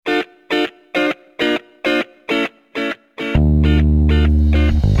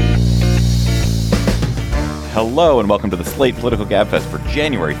Hello and welcome to the Slate Political Gabfest for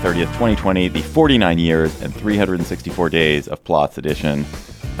January 30th, 2020, the 49 years and 364 days of Plots edition.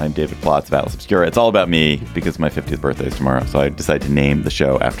 I'm David Plotz of Atlas Obscura. It's all about me because my 50th birthday is tomorrow, so I decided to name the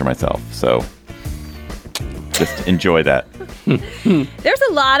show after myself. So just enjoy that. There's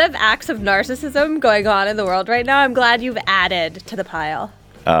a lot of acts of narcissism going on in the world right now. I'm glad you've added to the pile.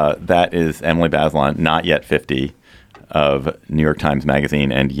 That is Emily Bazelon, not yet 50, of New York Times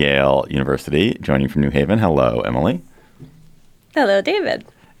Magazine and Yale University, joining from New Haven. Hello, Emily. Hello, David.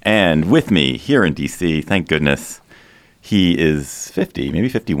 And with me here in D.C., thank goodness, he is 50, maybe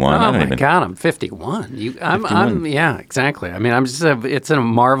 51. Oh, my God, I'm 51. Yeah, exactly. I mean, it's a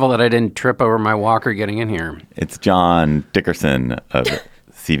marvel that I didn't trip over my walker getting in here. It's John Dickerson of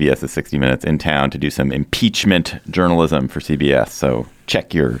CBS's 60 Minutes in town to do some impeachment journalism for CBS. So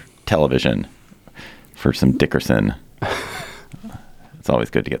check your television for some Dickerson. It's always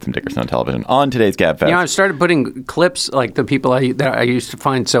good to get some Dickerson on television. On today's Gabfest. You know, I've started putting clips, like the people that I used to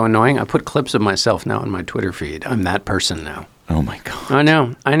find so annoying. I put clips of myself now on my Twitter feed. I'm that person now. Oh, my God.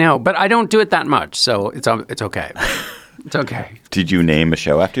 I know. But I don't do it that much, so it's okay. It's okay. Did you name a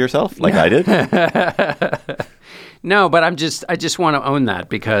show after yourself like I did? No, but I just want to own that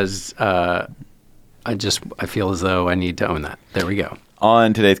because I feel as though I need to own that. There we go.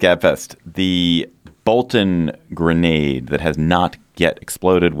 On today's Gabfest, the Bolton grenade that has not yet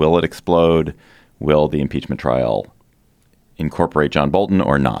exploded. Will it explode? Will the impeachment trial incorporate John Bolton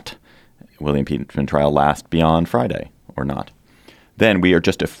or not? Will the impeachment trial last beyond Friday or not? Then we are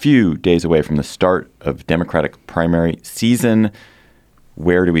just a few days away from the start of Democratic primary season.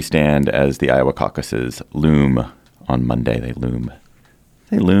 Where do we stand as the Iowa caucuses loom on Monday? They loom.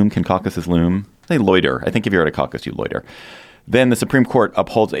 They loom. Can caucuses loom? They loiter. I think if you're at a caucus, you loiter. Then the Supreme Court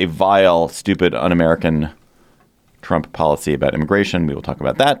upholds a vile, stupid, un-American Trump policy about immigration. We will talk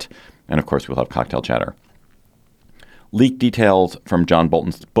about that. And, of course, we'll have cocktail chatter. Leaked details from John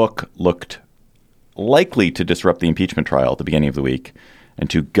Bolton's book looked likely to disrupt the impeachment trial at the beginning of the week and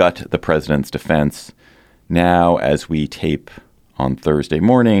to gut the president's defense. Now, as we tape on Thursday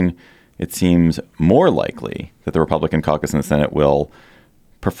morning, it seems more likely that the Republican caucus in the Senate will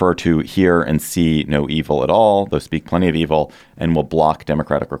prefer to hear and see no evil at all, though speak plenty of evil, and will block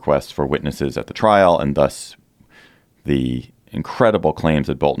Democratic requests for witnesses at the trial. And thus, the incredible claims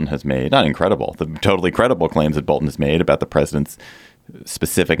that Bolton has made, not incredible, the totally credible claims that Bolton has made about the president's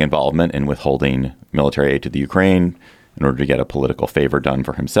specific involvement in withholding military aid to the Ukraine in order to get a political favor done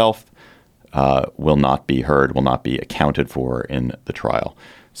for himself, will not be heard, will not be accounted for in the trial.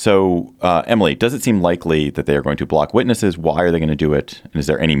 So, Emily, does it seem likely that they are going to block witnesses? Why are they going to do it? And is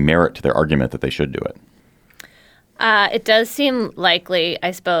there any merit to their argument that they should do it? It does seem likely,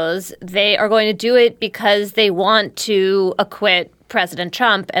 I suppose. They are going to do it because they want to acquit President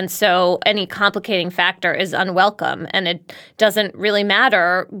Trump. And so any complicating factor is unwelcome. And it doesn't really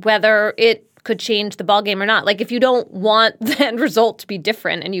matter whether it could change the ballgame or not. Like, if you don't want the end result to be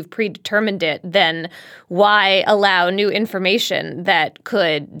different and you've predetermined it, then why allow new information that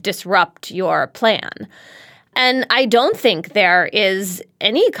could disrupt your plan? And I don't think there is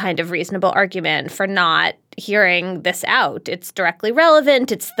any kind of reasonable argument for not hearing this out. It's directly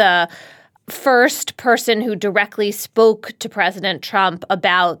relevant. It's the first person who directly spoke to President Trump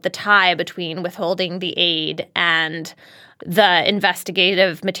about the tie between withholding the aid and the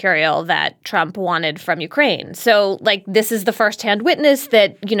investigative material that Trump wanted from Ukraine. So, like, this is the firsthand witness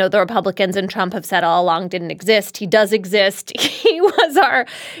that, you know, the Republicans and Trump have said all along didn't exist. He does exist. He was our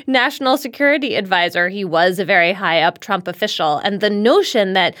national security advisor. He was a very high up Trump official. And the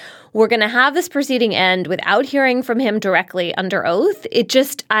notion that we're going to have this proceeding end without hearing from him directly under oath, it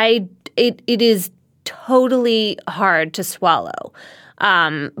is totally hard to swallow.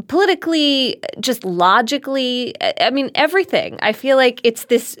 Politically, just logically, I mean, everything. I feel like it's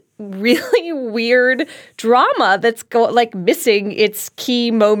this really weird drama that's missing its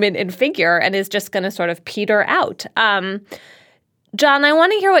key moment and figure and is just going to sort of peter out. John, I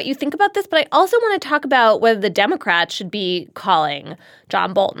want to hear what you think about this, but I also want to talk about whether the Democrats should be calling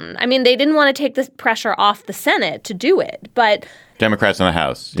John Bolton. I mean, they didn't want to take the pressure off the Senate to do it, but Democrats in the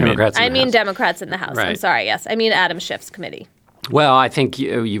House. Democrats in the House. Right. I'm sorry. Yes. I mean, Adam Schiff's committee. Well, I think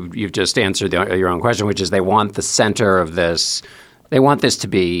you've just answered your own question, which is they want the center of this They want this to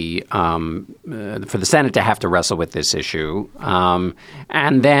be for the Senate to have to wrestle with this issue.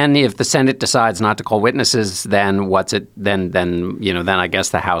 And then if the Senate decides not to call witnesses, then then I guess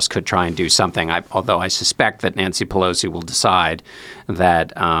the House could try and do something. Although I suspect that Nancy Pelosi will decide that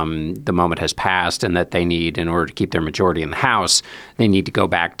the moment has passed and that they need, in order to keep their majority in the House, they need to go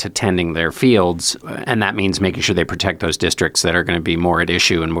back to tending their fields. And that means making sure they protect those districts that are going to be more at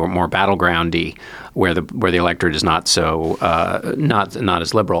issue and more battlegroundy, where the electorate is not so not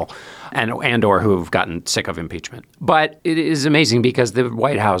as liberal, and or who have gotten sick of impeachment. But it is amazing because the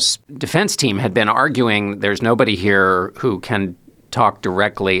White House defense team had been arguing there's nobody here who can talk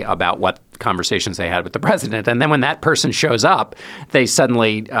directly about what conversations they had with the president. And then when that person shows up, they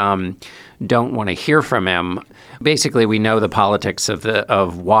suddenly don't want to hear from him. Basically, we know the politics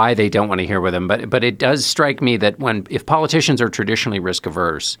of why they don't want to hear with him. But it does strike me that if politicians are traditionally risk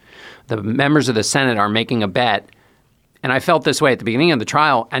averse, the members of the Senate are making a bet. And I felt this way at the beginning of the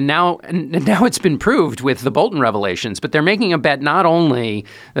trial, and now it's been proved with the Bolton revelations. But they're making a bet not only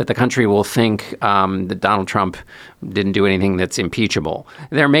that the country will think that Donald Trump didn't do anything that's impeachable.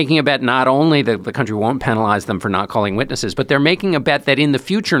 They're making a bet not only that the country won't penalize them for not calling witnesses, but they're making a bet that in the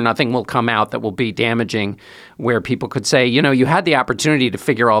future nothing will come out that will be damaging, where people could say, you had the opportunity to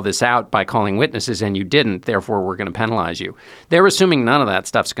figure all this out by calling witnesses and you didn't, therefore we're going to penalize you. They're assuming none of that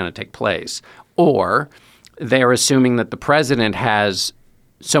stuff's going to take place. Or they're assuming that the president has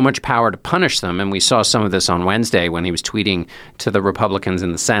so much power to punish them, and we saw some of this on Wednesday when he was tweeting to the Republicans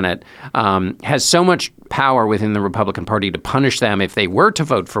in the Senate, has so much power within the Republican Party to punish them if they were to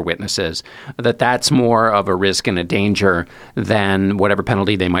vote for witnesses, that's more of a risk and a danger than whatever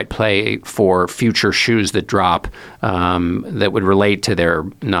penalty they might pay for future shoes that drop that would relate to their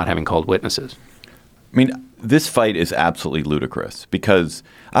not having called witnesses. I mean, this fight is absolutely ludicrous because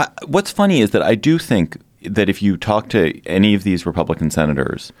what's funny is that I do think that if you talk to any of these Republican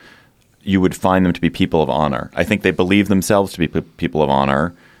senators, you would find them to be people of honor. I think they believe themselves to be people of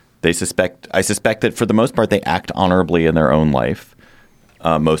honor. I suspect that for the most part, they act honorably in their own life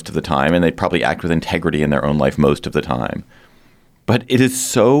most of the time, and they probably act with integrity in their own life most of the time. But it is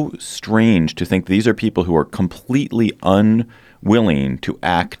so strange to think these are people who are completely unwilling to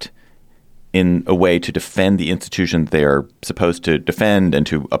act in a way to defend the institution they are supposed to defend and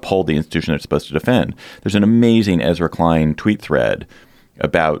to uphold the institution they're supposed to defend. There's an amazing Ezra Klein tweet thread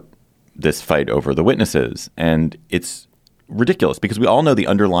about this fight over the witnesses, and it's ridiculous because we all know the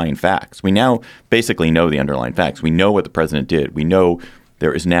underlying facts. We now basically know the underlying facts. We know what the president did. We know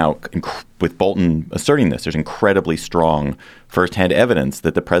there is now, with Bolton asserting this, there's incredibly strong firsthand evidence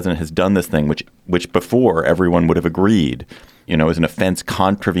that the president has done this thing, which before everyone would have agreed is an offense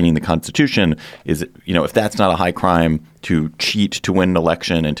contravening the Constitution. Is if that's not a high crime to cheat to win an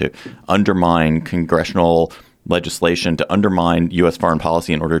election and to undermine congressional legislation, to undermine U.S. foreign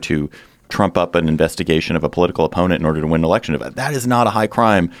policy in order to trump up an investigation of a political opponent in order to win an election, if that is not a high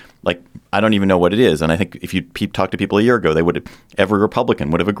crime. Like, I don't even know what it is. And I think if you talked to people a year ago, every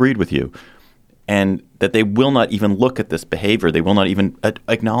Republican would have agreed with you. And that they will not even look at this behavior. They will not even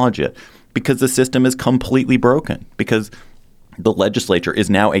acknowledge it because the system is completely broken, because the legislature is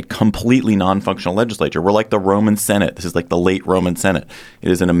now a completely non-functional legislature. We're like the Roman Senate. This is like the late Roman Senate.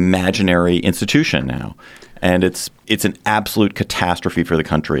 It is an imaginary institution now. And it's an absolute catastrophe for the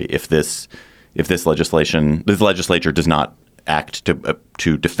country if this legislature does not act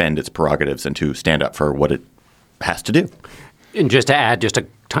to defend its prerogatives and to stand up for what it has to do. And just to add just a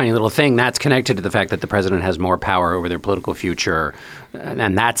tiny little thing, that's connected to the fact that the president has more power over their political future.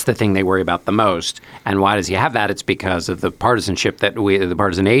 And that's the thing they worry about the most. And why does he have that? It's because of the partisanship the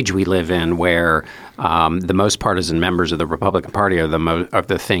partisan age we live in, where the most partisan members of the Republican Party are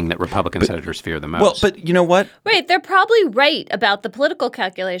the thing that Republican senators fear the most. Well, but you know what? Wait, they're probably right about the political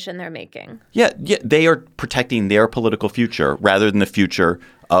calculation they're making. Yeah, they are protecting their political future rather than the future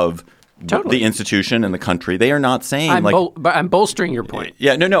of the institution and the country. They are not saying but I'm bolstering your point.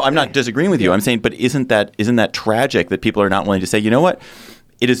 Yeah, no, I'm not disagreeing with you. I'm saying, but isn't that tragic that people are not willing to say, you know what?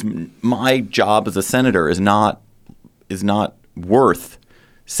 It is my job as a senator is not worth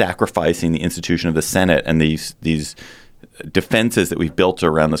sacrificing the institution of the Senate and these defenses that we've built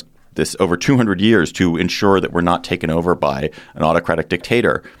around this over 200 years to ensure that we're not taken over by an autocratic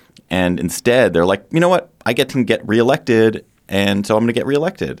dictator. And instead, they're like, you know what? I get to get reelected. And so I'm going to get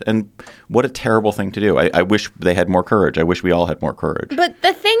reelected. And what a terrible thing to do. I wish they had more courage. I wish we all had more courage. But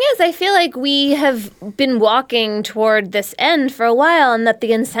the thing is, I feel like we have been walking toward this end for a while and that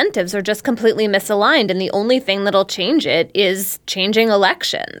the incentives are just completely misaligned. And the only thing that'll change it is changing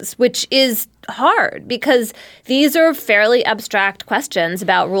elections, which is hard because these are fairly abstract questions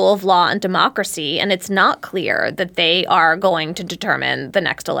about rule of law and democracy, and it's not clear that they are going to determine the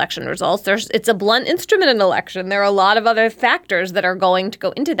next election results. It's a blunt instrument in election. There are a lot of other factors that are going to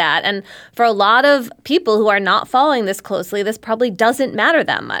go into that, and for a lot of people who are not following this closely, this probably doesn't matter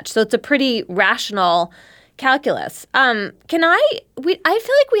that much. So it's a pretty rational calculus. I feel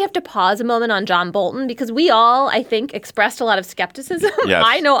like we have to pause a moment on John Bolton because we all, I think, expressed a lot of skepticism. Yes.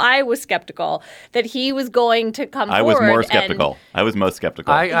 I know I was skeptical that he was going to come forward. I was more skeptical. I was most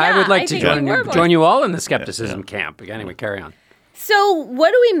skeptical. I would like to join you all in the skepticism Yeah. camp. Anyway, carry on. So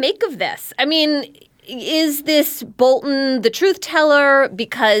what do we make of this? I mean, is this Bolton the truth teller?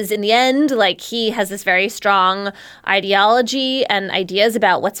 Because in the end, like, he has this very strong ideology and ideas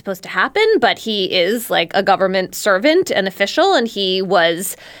about what's supposed to happen, but he is like a government servant and official, and he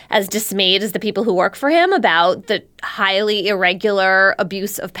was as dismayed as the people who work for him about the highly irregular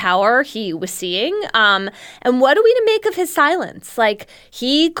abuse of power he was seeing. And what are we to make of his silence? Like,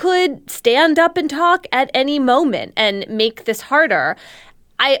 he could stand up and talk at any moment and make this harder.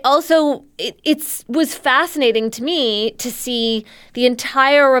 I also, it was fascinating to me to see the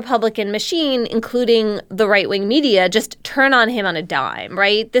entire Republican machine, including the right-wing media, just turn on him on a dime,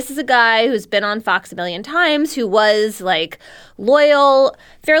 right? This is a guy who's been on Fox a million times, who was like loyal,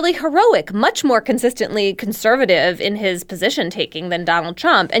 fairly heroic, much more consistently conservative in his position taking than Donald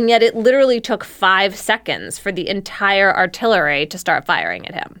Trump. And yet it literally took 5 seconds for the entire artillery to start firing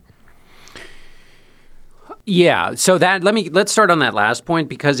at him. Yeah, so let's start on that last point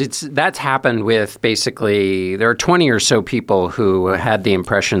because that's happened with basically there are 20 or so people who had the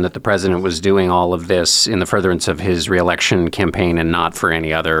impression that the president was doing all of this in the furtherance of his reelection campaign and not for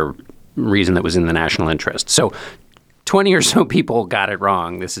any other reason that was in the national interest. So 20 or so people got it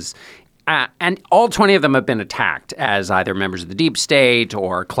wrong. This is and all 20 of them have been attacked as either members of the deep state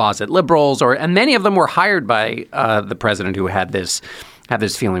or closet liberals, and many of them were hired by the president who had this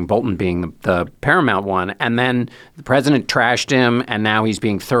feeling, Bolton being the paramount one. And then the president trashed him, and now he's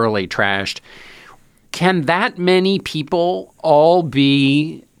being thoroughly trashed. Can that many people all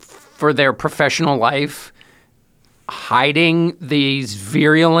be, for their professional life, hiding these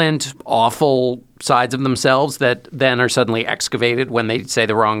virulent, awful sides of themselves that then are suddenly excavated when they say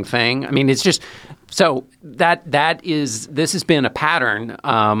the wrong thing? I mean, it's just... So this has been a pattern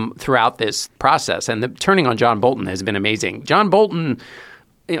throughout this process, and the turning on John Bolton has been amazing. John Bolton,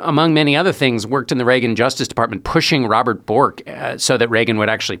 among many other things, worked in the Reagan Justice Department pushing Robert Bork so that Reagan would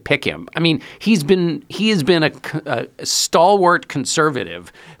actually pick him. I mean, he has been a stalwart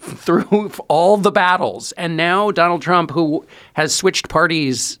conservative through all the battles, and now Donald Trump, who has switched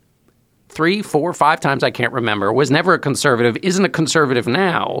parties 3, 4, 5 times, I can't remember, was never a conservative, isn't a conservative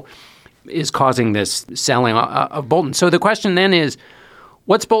now, is causing this selling of Bolton. So the question then is,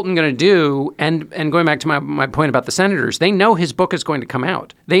 what's Bolton going to do? And going back to my point about the senators, they know his book is going to come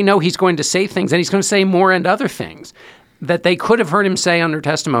out. They know he's going to say things, and he's going to say more and other things that they could have heard him say under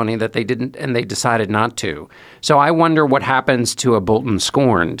testimony that they didn't, and they decided not to. So I wonder what happens to a Bolton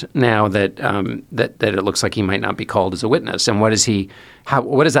scorned now that that it looks like he might not be called as a witness. And what does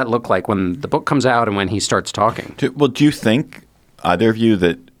that look like when the book comes out and when he starts talking? Well, do you think, either of you,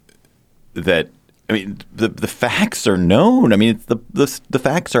 that I mean, the facts are known. I mean, the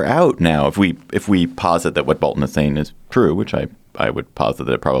facts are out now. If we posit that what Bolton is saying is true, which I would posit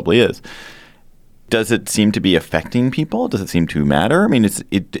that it probably is, does it seem to be affecting people? Does it seem to matter? I mean,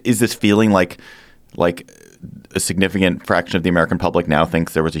 is this feeling like a significant fraction of the American public now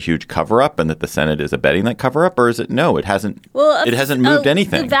thinks there was a huge cover-up and that the Senate is abetting that cover-up, or is it no? It hasn't. Well, it hasn't moved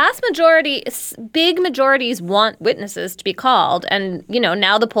anything. The vast majority, big majorities, want witnesses to be called, and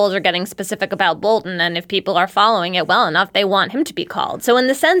now the polls are getting specific about Bolton, and if people are following it well enough, they want him to be called. So in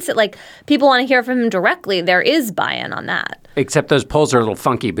the sense that people want to hear from him directly, there is buy-in on that. Except those polls are a little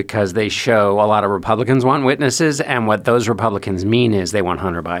funky because they show a lot of Republicans want witnesses, and what those Republicans mean is they want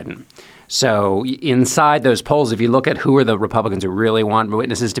Hunter Biden. So inside those polls, if you look at who are the Republicans who really want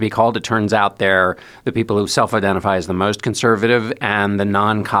witnesses to be called, it turns out they're the people who self-identify as the most conservative and the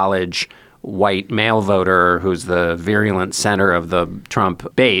non-college white male voter who's the virulent center of the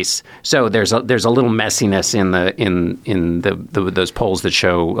Trump base. So there's a little messiness in those polls that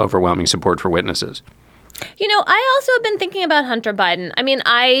show overwhelming support for witnesses. I also have been thinking about Hunter Biden. I mean,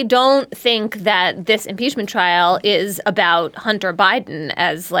 I don't think that this impeachment trial is about Hunter Biden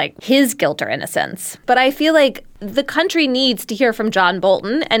as like his guilt or innocence. But I feel like the country needs to hear from John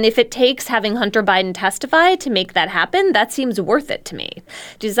Bolton. And if it takes having Hunter Biden testify to make that happen, that seems worth it to me.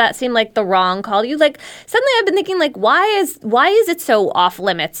 Does that seem like the wrong call to you? Like, suddenly I've been thinking, like, why is it so off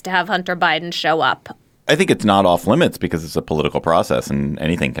limits to have Hunter Biden show up? I think it's not off limits because it's a political process and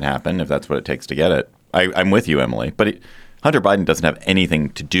anything can happen if that's what it takes to get it. I'm with you, Emily. But Hunter Biden doesn't have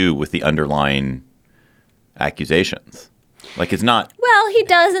anything to do with the underlying accusations. Like, it's not. Well, he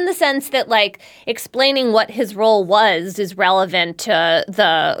does in the sense that, like, explaining what his role was is relevant to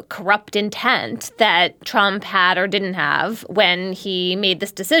the corrupt intent that Trump had or didn't have when he made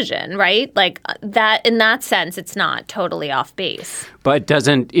this decision, right? Like, that in that sense, it's not totally off base. But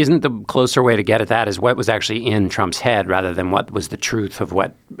isn't the closer way to get at that is what was actually in Trump's head rather than what was the truth of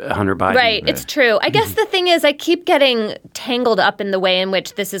what Hunter Biden. Right. It's true. I guess the thing is I keep getting tangled up in the way in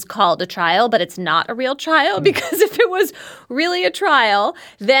which this is called a trial, but it's not a real trial, because if it was really a trial,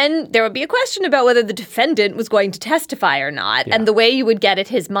 then there would be a question about whether the defendant was going to testify or not. Yeah. And the way you would get at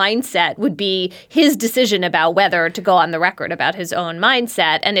his mindset would be his decision about whether to go on the record about his own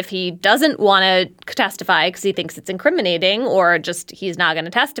mindset. And if he doesn't want to testify because he thinks it's incriminating or just he's not going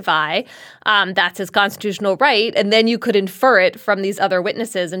to testify, that's his constitutional right. And then you could infer it from these other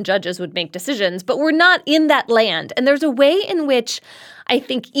witnesses and judges would make decisions. But we're not in that land. And there's a way in which I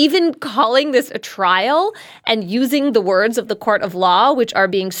think even calling this a trial and using the words of the court of law, which are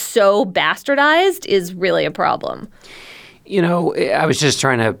being so bastardized, is really a problem. I was just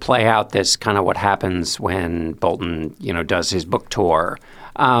trying to play out this kind of what happens when Bolton, does his book tour.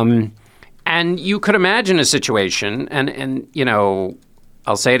 And you could imagine a situation, and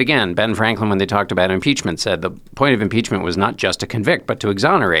I'll say it again. Ben Franklin, when they talked about impeachment, said the point of impeachment was not just to convict, but to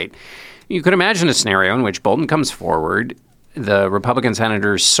exonerate. You could imagine a scenario in which Bolton comes forward. The Republican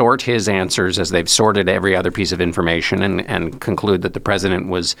senators sort his answers as they've sorted every other piece of information and conclude that the president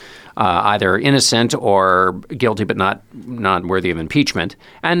was either innocent or guilty but not worthy of impeachment.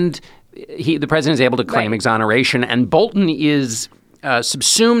 And the president is able to claim exoneration, and Bolton is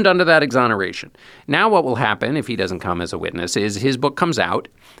subsumed under that exoneration. Now what will happen if he doesn't come as a witness is his book comes out.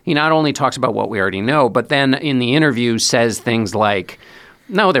 He not only talks about what we already know, but then in the interview says things like,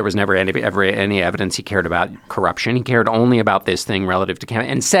 no, there was never any evidence he cared about corruption. He cared only about this thing relative to campaign,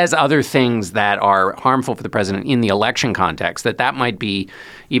 and says other things that are harmful for the president in the election context. That might be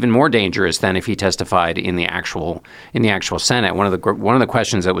even more dangerous than if he testified in the actual Senate. One of the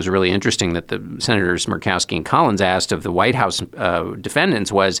questions that was really interesting that the Senators Murkowski and Collins asked of the White House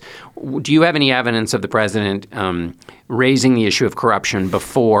defendants was, do you have any evidence of the president raising the issue of corruption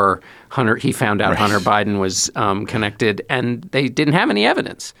before he found out Hunter Biden was connected? And they didn't have any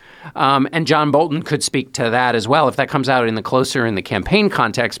evidence. And John Bolton could speak to that as well. If that comes out in the campaign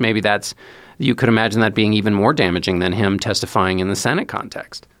context, maybe you could imagine that being even more damaging than him testifying in the Senate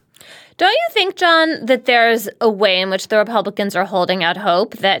context. Don't you think, John, that there's a way in which the Republicans are holding out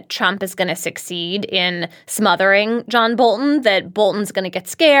hope that Trump is going to succeed in smothering John Bolton, that Bolton's going to get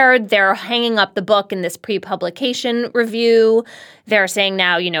scared? They're hanging up the book in this pre-publication review. They're saying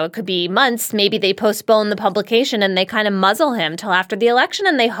now, it could be months. Maybe they postpone the publication and they kind of muzzle him till after the election,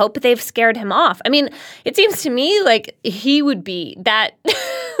 and they hope they've scared him off. I mean, it seems to me like he would be that...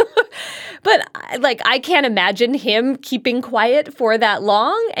 But I can't imagine him keeping quiet for that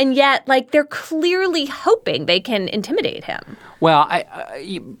long. And yet, they're clearly hoping they can intimidate him. Well,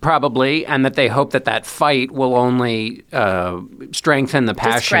 probably, and that they hope that fight will only strengthen the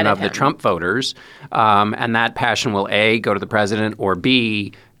passion of the Trump voters. And that passion will, A, go to the president, or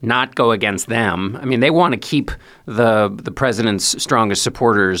B, not go against them. I mean, they want to keep the president's strongest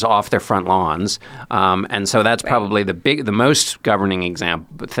supporters off their front lawns. And so that's probably the most governing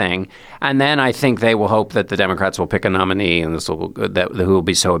thing. And then I think they will hope that the Democrats will pick a nominee and who will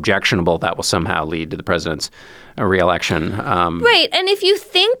be so objectionable that will somehow lead to the president's reelection. Right. And if you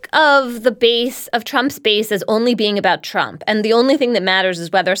think of the base of Trump's base as only being about Trump, and the only thing that matters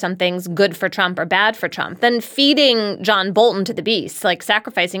is whether something's good for Trump or bad for Trump, then feeding John Bolton to the beast,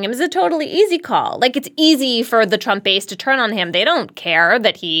 sacrificing him, is a totally easy call. It's easy for the Trump base to turn on him. They don't care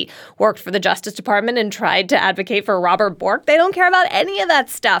that he worked for the Justice Department and tried to advocate for Robert Bork. They don't care about any of that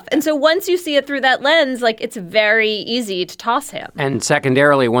stuff. And so once you see it through that lens, it's very easy to toss him. And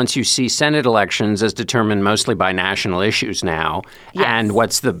secondarily, once you see Senate elections as determined mostly by national issues now, and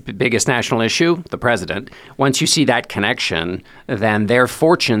what's the biggest national issue? The president. Once you see that connection, then their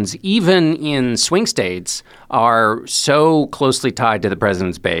fortunes, even in swing states, are so closely tied to the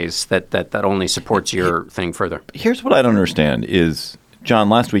president's base that only supports your thing further. Here's what I don't understand is John,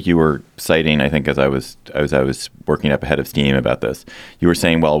 last week you were citing, I think, as I was working up ahead of steam about this, you were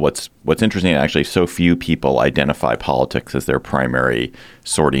saying, well, what's interesting, actually, so few people identify politics as their primary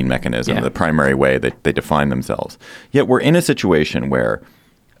sorting mechanism, the primary way that they define themselves. Yet we're in a situation where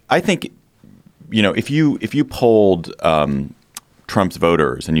I think, if you polled Trump's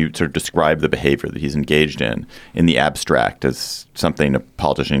voters and you sort of describe the behavior that he's engaged in the abstract as something a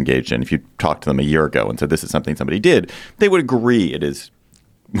politician engaged in, if you talked to them a year ago and said this is something somebody did, they would agree it is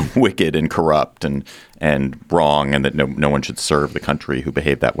wicked and corrupt and wrong, and that no one should serve the country who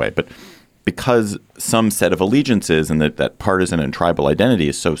behaved that way. But because some set of allegiances and that partisan and tribal identity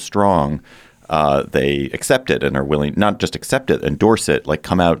is so strong, they accept it and are willing not just accept it, endorse it, like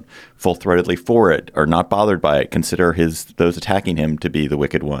come out full-throatedly for it, are not bothered by it, consider those attacking him to be the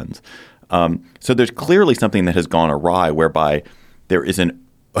wicked ones. So there's clearly something that has gone awry, whereby there is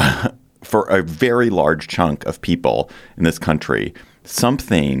for a very large chunk of people in this country,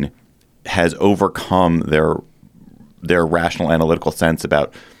 something has overcome their rational analytical sense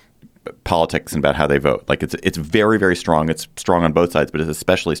about politics and about how they vote. Like it's very, very strong. It's strong on both sides, but it's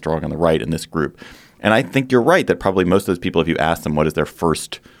especially strong on the right in this group. And I think you're right that probably most of those people, if you ask them what is their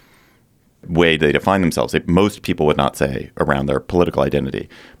first way they define themselves, most people would not say around their political identity.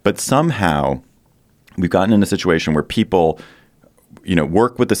 But somehow we've gotten in a situation where people,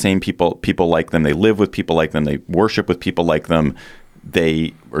 work with the same people like them. They live with people like them. They worship with people like them.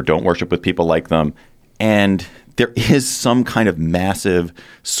 They don't worship with people like them. And there is some kind of massive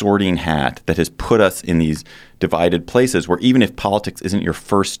sorting hat that has put us in these divided places where even if politics isn't your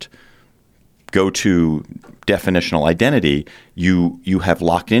first go-to definitional identity, you have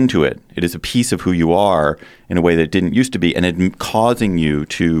locked into it. It is a piece of who you are in a way that it didn't used to be, and it's causing you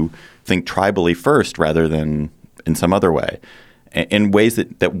to think tribally first rather than in some other way, in ways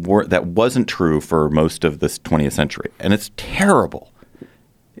that wasn't true for most of this 20th century. And it's terrible.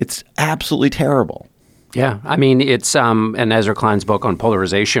 It's absolutely terrible. Yeah. I mean, it's and Ezra Klein's book on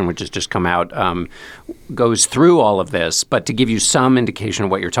polarization, which has just come out, goes through all of this. But to give you some indication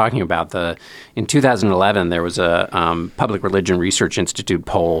of what you're talking about, in 2011, there was a Public Religion Research Institute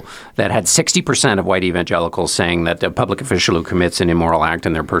poll that had 60% of white evangelicals saying that a public official who commits an immoral act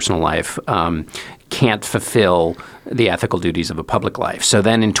in their personal life can't fulfill the ethical duties of a public life. So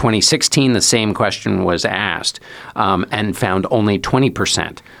then in 2016, the same question was asked and found only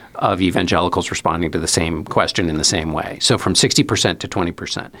 20% of evangelicals responding to the same question in the same way. So from 60% to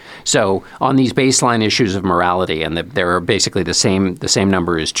 20%. So on these baseline issues of morality, and there are basically the same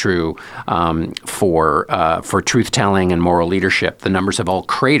number is true for truth-telling and moral leadership. The numbers have all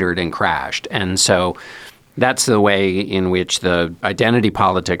cratered and crashed. And so that's the way in which the identity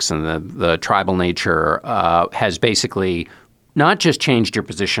politics and the tribal nature has basically not just changed your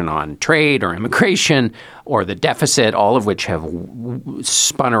position on trade or immigration or the deficit, all of which have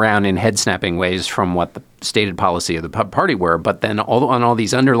spun around in head-snapping ways from what the stated policy of the party were, but then on all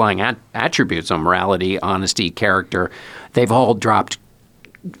these underlying attributes of morality, honesty, character, they've all dropped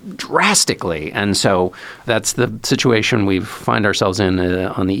drastically. And so that's the situation we find ourselves in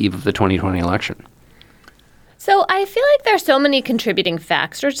on the eve of the 2020 election. So I feel like there's so many contributing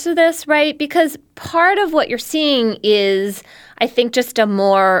factors to this, right? Because part of what you're seeing is, I think, just a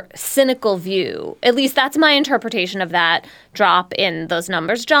more cynical view. At least that's my interpretation of that drop in those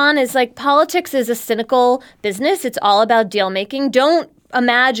numbers, John, is like politics is a cynical business. It's all about deal making. Don't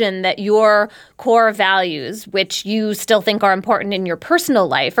imagine that your core values, which you still think are important in your personal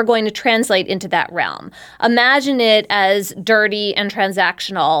life, are going to translate into that realm. Imagine it as dirty and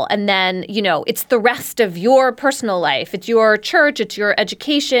transactional. And then, it's the rest of your personal life. It's your church, it's your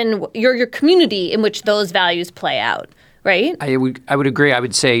education, your community in which those values play out. Right? I would agree. I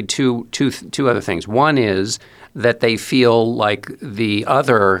would say two other things. One is that they feel like the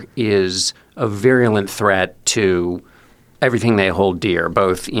other is a virulent threat to everything they hold dear,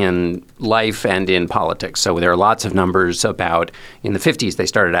 both in life and in politics. So there are lots of numbers about, in the 50s, they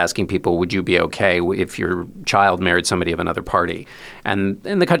started asking people, would you be okay if your child married somebody of another party? And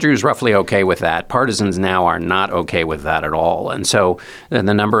the country was roughly okay with that. Partisans now are not okay with that at all. And so the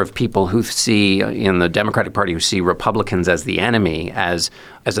number of people who see in the Democratic Party who see Republicans as the enemy, as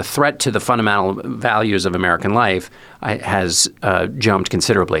a threat to the fundamental values of American life, has jumped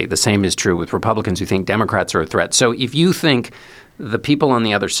considerably. The same is true with Republicans who think Democrats are a threat. So if you think the people on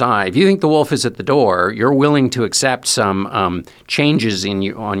the other side, if you think the wolf is at the door, you're willing to accept some changes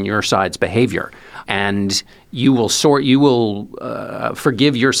on your side's behavior. And you will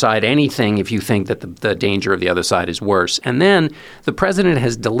forgive your side anything if you think that the danger of the other side is worse. And then the president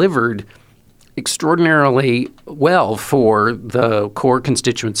has delivered extraordinarily well for the core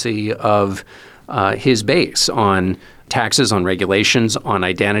constituency of his base on taxes, on regulations, on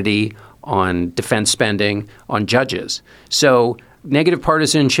identity, on defense spending, on judges. So negative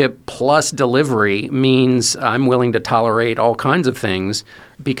partisanship plus delivery means I'm willing to tolerate all kinds of things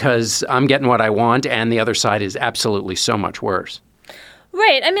because I'm getting what I want, and the other side is absolutely so much worse.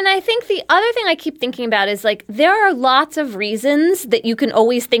 Right. I mean, I think the other thing I keep thinking about is like there are lots of reasons that you can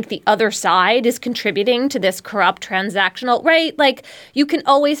always think the other side is contributing to this corrupt transactional, right? Like you can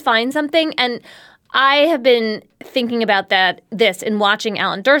always find something. And I have been thinking about this in watching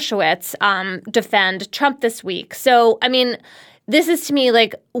Alan Dershowitz defend Trump this week. So, I mean, this is to me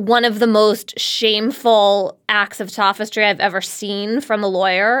like one of the most shameful acts of sophistry I've ever seen from a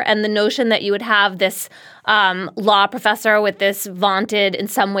lawyer. And the notion that you would have this law professor with this vaunted, in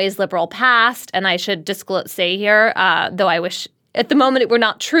some ways, liberal past. And I should say here, though I wish at the moment it were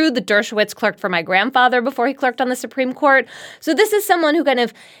not true, that Dershowitz clerked for my grandfather before he clerked on the Supreme Court. So this is someone who kind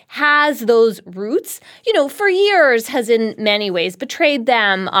of has those roots, for years has in many ways betrayed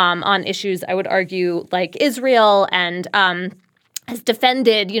them on issues, I would argue, like Israel and has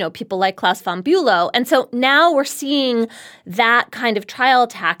defended, people like Klaus von Bülow. And so now we're seeing that kind of trial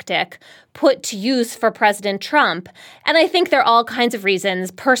tactic put to use for President Trump. And I think there are all kinds of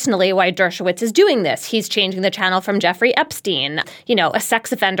reasons personally why Dershowitz is doing this. He's changing the channel from Jeffrey Epstein, a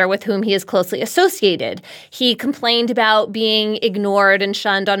sex offender with whom he is closely associated. He complained about being ignored and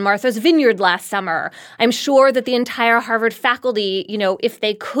shunned on Martha's Vineyard last summer. I'm sure that the entire Harvard faculty, if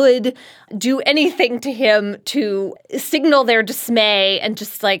they could do anything to him to signal their dismay and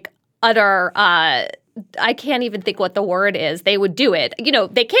just like utter I can't even think what the word is. They would do it.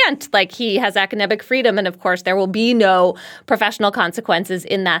 They can't. Like, he has academic freedom. And of course, there will be no professional consequences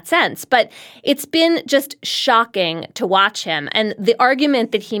in that sense. But it's been just shocking to watch him. And the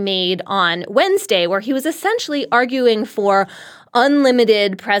argument that he made on Wednesday, where he was essentially arguing for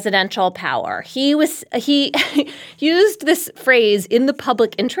unlimited presidential power. He used this phrase, in the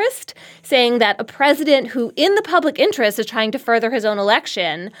public interest, saying that a president who in the public interest is trying to further his own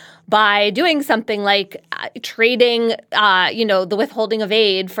election by doing something like trading, the withholding of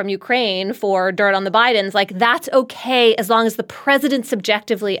aid from Ukraine for dirt on the Bidens, like that's okay as long as the president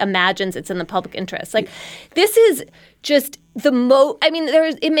subjectively imagines it's in the public interest. Like this is just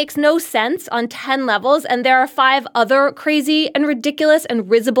it makes no sense on 10 levels. And there are 5 other crazy and ridiculous and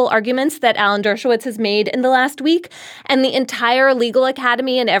risible arguments that Alan Dershowitz has made in the last week. And the entire legal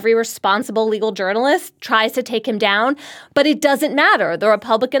academy and every responsible legal journalist tries to take him down. But it doesn't matter. The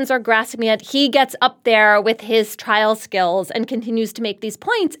Republicans are grasping it. He gets up there with his trial skills and continues to make these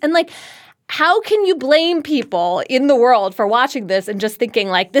points. And how can you blame people in the world for watching this and just thinking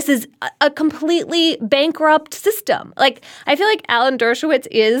like this is a completely bankrupt system? Like, I feel like Alan Dershowitz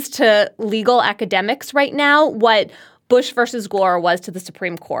is to legal academics right now what Bush versus Gore was to the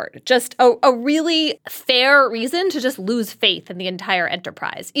Supreme Court. Just a really fair reason to just lose faith in the entire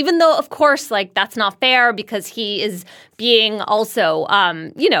enterprise. Even though, of course, that's not fair because he is being also,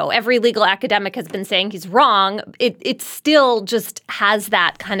 every legal academic has been saying he's wrong. It still just has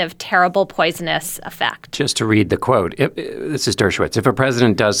that kind of terrible poisonous effect. Just to read the quote, this is Dershowitz. If a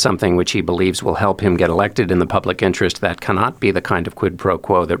president does something which he believes will help him get elected in the public interest, that cannot be the kind of quid pro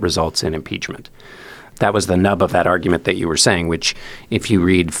quo that results in impeachment. That was the nub of that argument that you were saying, which if you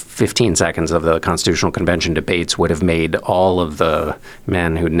read 15 seconds of the Constitutional Convention debates would have made all of the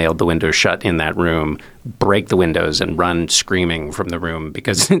men who nailed the windows shut in that room break the windows and run screaming from the room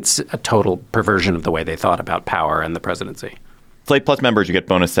because it's a total perversion of the way they thought about power and the presidency. Slate Plus members, you get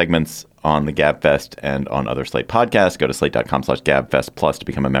bonus segments on the GabFest and on other Slate podcasts. Go to slate.com/GabFest Plus to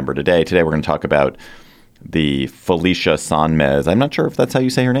become a member today. Today, we're going to talk about the Felicia Sonmez. I'm not sure if that's how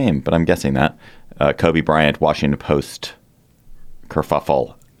you say her name, but I'm guessing that. Kobe Bryant, Washington Post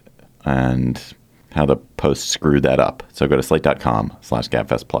kerfuffle, and how the Post screwed that up. So go to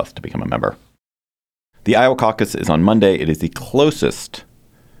slate.com/GabFest Plus to become a member. The Iowa caucus is on Monday. It is the closest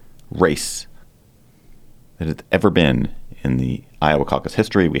race that has ever been in the Iowa caucus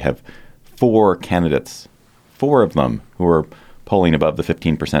history. We have 4 candidates, 4 of them who are polling above the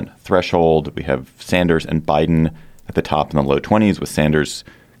 15% threshold. We have Sanders and Biden at the top in the low 20s, with Sanders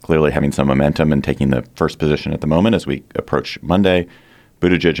clearly having some momentum and taking the first position at the moment as we approach Monday.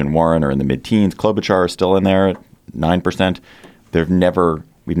 Buttigieg and Warren are in the mid-teens. Klobuchar is still in there at 9%.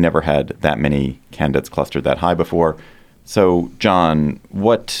 We've never had that many candidates clustered that high before. So, John,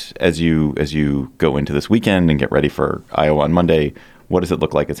 what as you go into this weekend and get ready for Iowa on Monday, what does it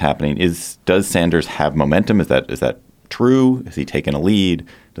look like is happening? Does Sanders have momentum? Is that true? Has he taken a lead?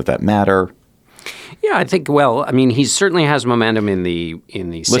 Does that matter? Yeah, I think, he certainly has momentum in the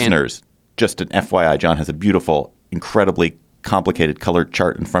Listeners, just an FYI, John has a beautiful, incredibly complicated colored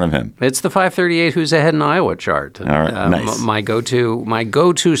chart in front of him. It's the 538 Who's Ahead in Iowa chart. All right, nice. My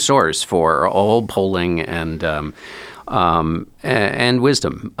go-to source for all polling and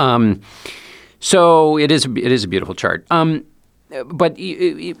wisdom. So it is a beautiful chart. But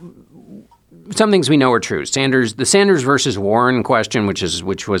some things we know are true. The Sanders versus Warren question,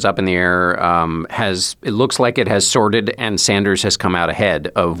 which was up in the air, it looks like it has sorted, and Sanders has come out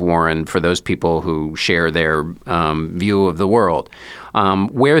ahead of Warren for those people who share their view of the world.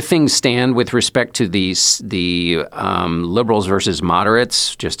 Where things stand with respect to the liberals versus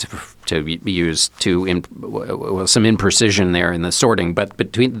moderates, just to use some imprecision there in the sorting, but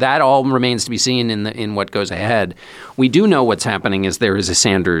between that all remains to be seen in what goes ahead. We do know what's happening is there is a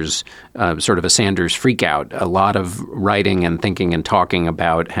Sanders sort of a Sanders freakout, a lot of writing and thinking and talking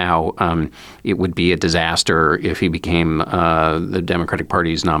about how it would be a disaster if he became the Democratic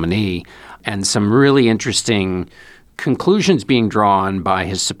Party's nominee, and some really interesting conclusions being drawn by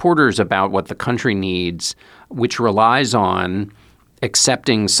his supporters about what the country needs, which relies on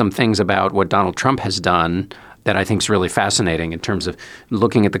accepting some things about what Donald Trump has done that I think is really fascinating in terms of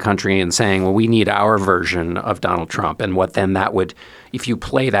looking at the country and saying, well, we need our version of Donald Trump. And what then that would, if you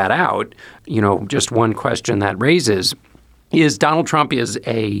play that out, just one question that raises is Donald Trump is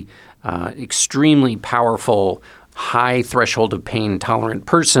a extremely powerful, high threshold of pain tolerant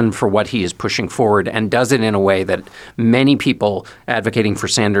person for what he is pushing forward, and does it in a way that many people advocating for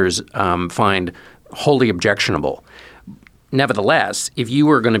Sanders find wholly objectionable. Nevertheless, if you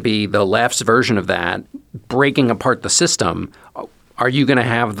were going to be the left's version of that, breaking apart the system, are you going to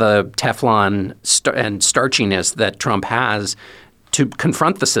have the Teflon and starchiness that Trump has to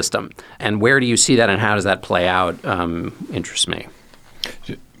confront the system? And where do you see that, and how does that play out? Interests me.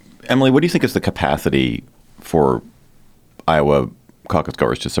 Emily, what do you think is the capacity for Iowa caucus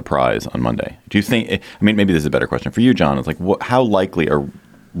goers to surprise on Monday? Do you think, maybe this is a better question for you, John. It's like, how likely are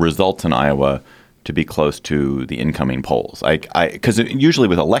results in Iowa to be close to the incoming polls? Because usually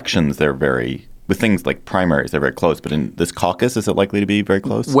with elections, with things like primaries, they're very close. But in this caucus, is it likely to be very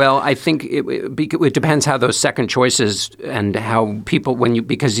close? Well, I think it depends how those second choices and how people,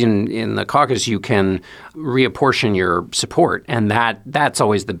 because in the caucus, you can reapportion your support. And that's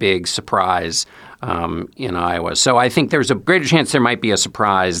always the big surprise in Iowa. So I think there's a greater chance there might be a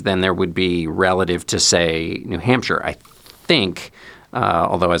surprise than there would be relative to, say, New Hampshire. I think,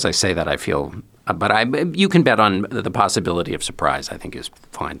 although as I say that, I feel, you can bet on the possibility of surprise, I think is a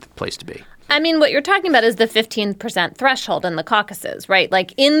fine place to be. What you're talking about is the 15% threshold in the caucuses, right?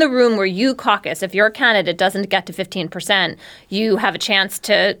 Like in the room where you caucus, if your candidate doesn't get to 15%, you have a chance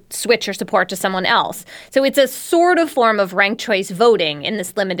to switch your support to someone else. So it's a sort of form of ranked choice voting in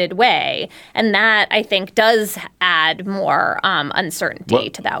this limited way. And that, I think, does add more uncertainty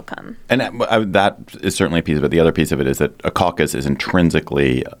to the outcome. And that is certainly a piece of it. The other piece of it is that a caucus is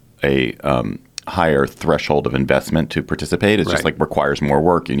intrinsically a higher threshold of investment to participate. It's just like requires more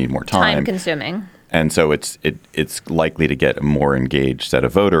work. You need more time. Time consuming. And so it's likely to get a more engaged set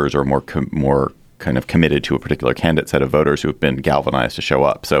of voters, or more kind of committed to a particular candidate set of voters who have been galvanized to show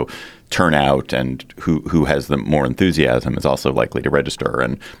up. So turnout and who has the more enthusiasm is also likely to register,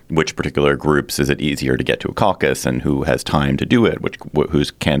 and which particular groups is it easier to get to a caucus, and who has time to do it,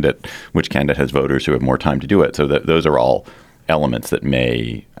 which candidate has voters who have more time to do it. So those are all elements that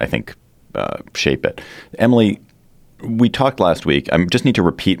may, I think, shape it. Emily, we talked last week. I just need to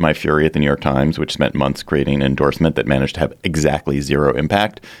repeat my fury at the New York Times, which spent months creating an endorsement that managed to have exactly zero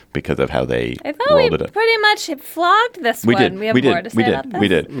impact because of how they rolled it. Pretty much flogged this one. We have more to say about this. We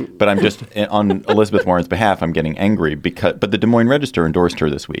did. But I'm just, on Elizabeth Warren's behalf, I'm getting angry but the Des Moines Register endorsed her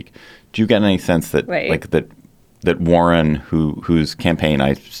this week. Do you get any sense that that Warren, whose campaign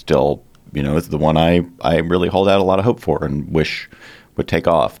I still, is the one I really hold out a lot of hope for and wish would take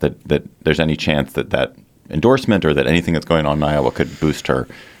off, that there's any chance that endorsement or that anything that's going on in Iowa could boost her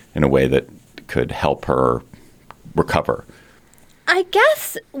in a way that could help her recover? I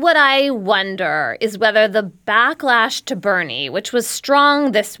guess what I wonder is whether the backlash to Bernie, which was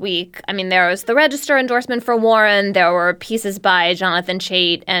strong this week, there was the Register endorsement for Warren. There were pieces by Jonathan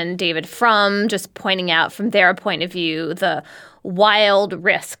Chait and David Frum just pointing out from their point of view the wild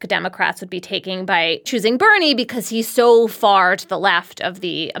risk Democrats would be taking by choosing Bernie because he's so far to the left of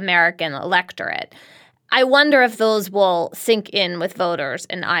the American electorate. I wonder if those will sink in with voters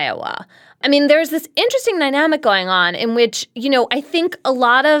in Iowa. There's this interesting dynamic going on in which, I think a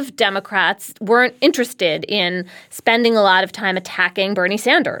lot of Democrats weren't interested in spending a lot of time attacking Bernie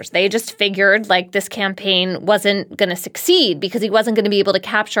Sanders. They just figured this campaign wasn't going to succeed because he wasn't going to be able to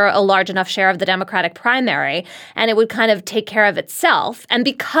capture a large enough share of the Democratic primary, and it would kind of take care of itself. And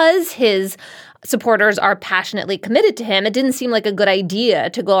because his supporters are passionately committed to him, it didn't seem like a good idea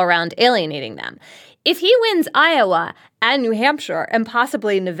to go around alienating them. If he wins Iowa and New Hampshire and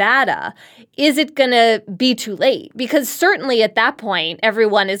possibly Nevada, is it going to be too late? Because certainly at that point,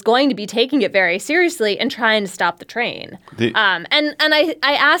 everyone is going to be taking it very seriously and trying to stop the train. And I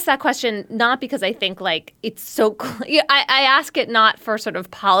ask that question not because I think like it's so clear. I ask it not for sort of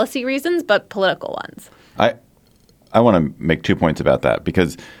policy reasons, but political ones. I want to make 2 points about that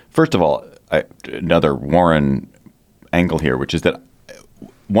because, first of all, another Warren angle here, which is that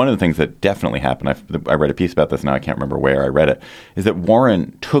one of the things that definitely happened, I read a piece about this now, I can't remember where I read it, is that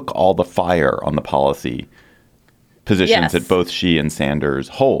Warren took all the fire on the policy positions that both she and Sanders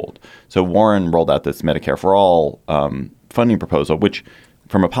hold. So Warren rolled out this Medicare for All funding proposal, which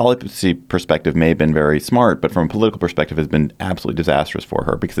from a policy perspective may have been very smart, but from a political perspective has been absolutely disastrous for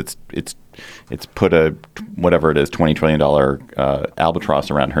her because it's put a, whatever it is, $20 trillion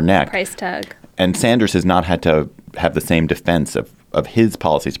albatross around her neck. Price tag. And Sanders has not had to have the same defense of his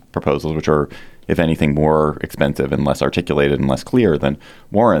policy proposals, which are, if anything, more expensive and less articulated and less clear than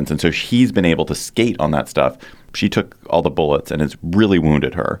Warren's. And so he's been able to skate on that stuff. She took all the bullets and it's really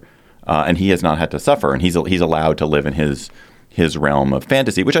wounded her. And he has not had to suffer. And he's allowed to live in his realm of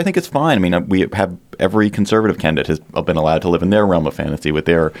fantasy, which I think is fine. I mean, we have every conservative candidate has been allowed to live in their realm of fantasy with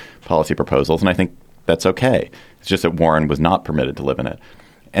their policy proposals. And I think that's okay. It's just that Warren was not permitted to live in it.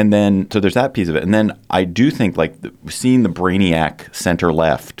 And then, so there's that piece of it. And then I do think like seeing the brainiac center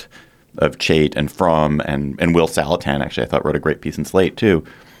left of Chait and Frum and Will Saletan, actually, I thought wrote a great piece in Slate too.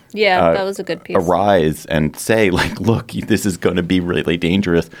 Yeah, that was a good piece. Arise and say like, look, this is going to be really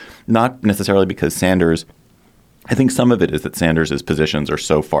dangerous. Not necessarily because Sanders, I think some of it is that Sanders' positions are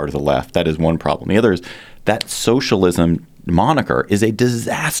so far to the left. That is one problem. The other is that socialism moniker is a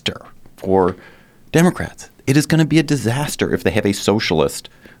disaster for Democrats. It is going to be a disaster if they have a socialist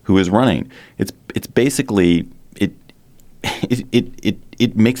who is running. It's basically it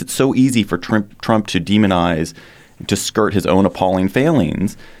makes it so easy for Trump to demonize, to skirt his own appalling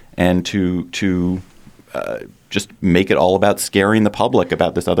failings, and to just make it all about scaring the public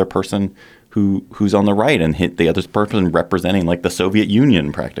about this other person who's on the right and hit the other person representing like the Soviet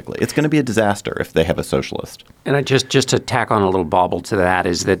Union practically. It's going to be a disaster if they have a socialist. And I just to tack on a little bauble to that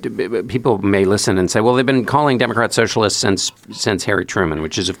is that people may listen and say, well, they've been calling Democrats socialists since Harry Truman,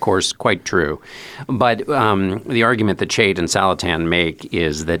 which is, of course, quite true. But the argument that Chait and Saletan make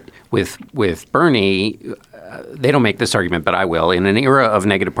is that with Bernie, they don't make this argument, but I will. In an era of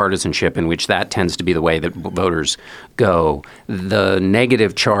negative partisanship in which that tends to be the way that voters go, the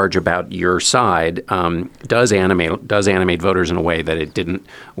negative charge about your side does animate voters in a way that it didn't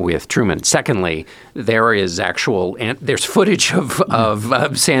with Truman. Secondly, there's footage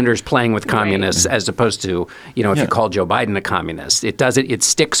of Sanders playing with communists as opposed to, if you call Joe Biden a communist. It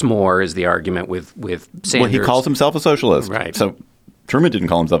sticks more is the argument with Sanders. Well, he calls himself a socialist. Right. So Truman didn't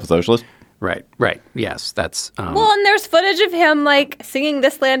call himself a socialist. Right. Yes, that's... Well, and there's footage of him, like, singing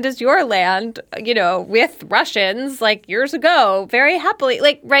This Land Is Your Land, with Russians, like, years ago, very happily.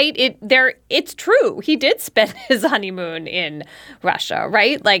 Like, right? It's true. He did spend his honeymoon in Russia,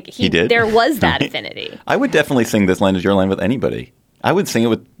 right? Like, he did? There was that affinity. I would definitely sing This Land Is Your Land with anybody. I would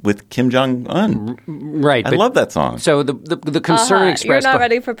sing it with Kim Jong-un. Right. I love that song. So the concern expressed... You're not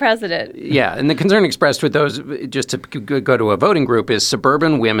running for president. Yeah. And the concern expressed with those, just to go to a voting group, is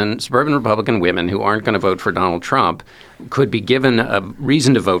suburban Republican women who aren't going to vote for Donald Trump could be given a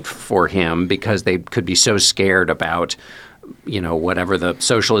reason to vote for him because they could be so scared about, whatever the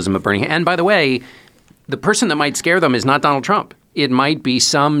socialism of Bernie. And by the way, the person that might scare them is not Donald Trump. It might be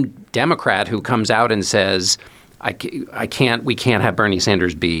some Democrat who comes out and says... we can't have Bernie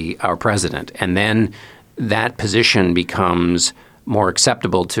Sanders be our president. And then that position becomes more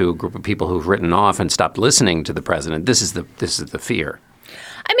acceptable to a group of people who've written off and stopped listening to the president. This is the fear.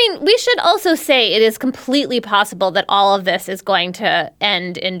 I mean, we should also say it is completely possible that all of this is going to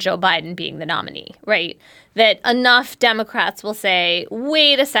end in Joe Biden being the nominee, right? That enough Democrats will say,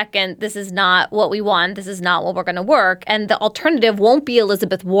 wait a second, this is not what we want. This is not what we're going to work. And the alternative won't be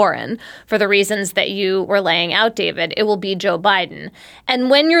Elizabeth Warren for the reasons that you were laying out, David. It will be Joe Biden. And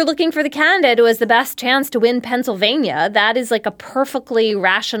when you're looking for the candidate who has the best chance to win Pennsylvania, that is like a perfectly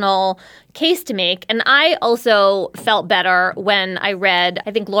rational case to make. And I also felt better when I read,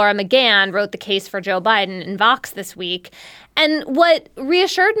 I think Laura McGann wrote the case for Joe Biden in Vox this week. And what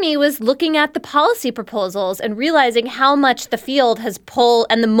reassured me was looking at the policy proposals and realizing how much the field has pulled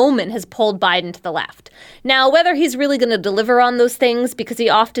and the moment has pulled Biden to the left. Now, whether he's really going to deliver on those things, because he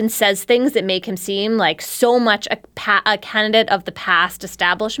often says things that make him seem like so much a candidate of the past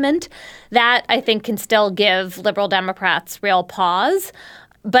establishment, that I think can still give liberal Democrats real pause.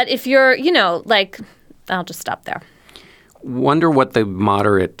 But if you're, I'll just stop there. Wonder what the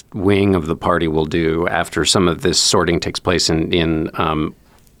moderate wing of the party will do after some of this sorting takes place in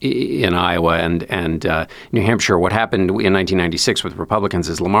Iowa and New Hampshire. What happened in 1996 with Republicans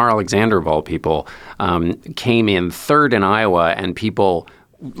is Lamar Alexander, of all people, came in third in Iowa, and people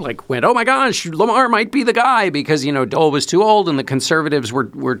went, oh my gosh, Lamar might be the guy because, Dole was too old and the conservatives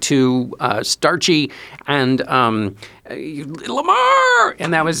were too starchy, and Lamar,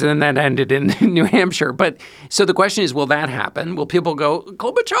 and that ended in New Hampshire. But so the question is, will that happen? Will people go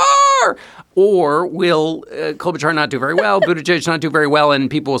Klobuchar, or will Klobuchar not do very well, Buttigieg not do very well, and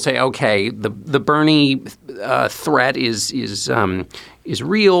people will say, okay, the Bernie threat is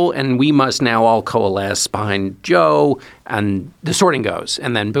real, and we must now all coalesce behind Joe, and the sorting goes,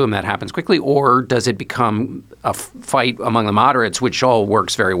 and then boom, that happens quickly? Or does it become a fight among the moderates, which all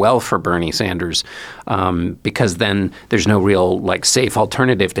works very well for Bernie Sanders, because then there's no real safe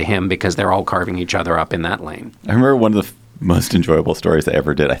alternative to him because they're all carving each other up in that lane. I remember one of the most enjoyable stories I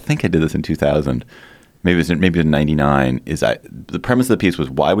ever did. I think I did this in 2000. Maybe in 99. The premise of the piece was,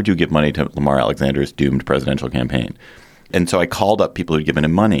 why would you give money to Lamar Alexander's doomed presidential campaign? And so I called up people who'd given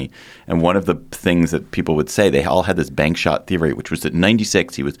him money. And one of the things that people would say, they all had this bank shot theory, which was that in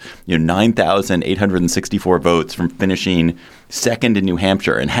 96, he was 9,864 votes from finishing second in New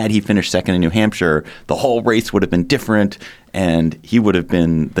Hampshire. And had he finished second in New Hampshire, the whole race would have been different and he would have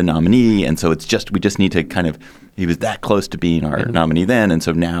been the nominee. And so we just need to he was that close to being our nominee then. And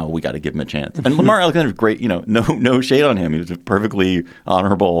so now we got to give him a chance. And Lamar Alexander was great, no shade on him. He was a perfectly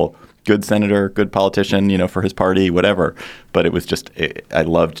honorable, good senator, good politician, for his party, whatever. But it was I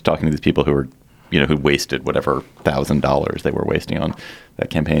loved talking to these people who were, who wasted whatever $1,000 they were wasting on that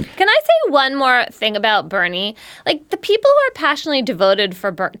campaign. Can I say one more thing about Bernie? The people who are passionately devoted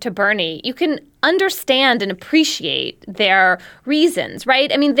to Bernie, you can understand and appreciate their reasons,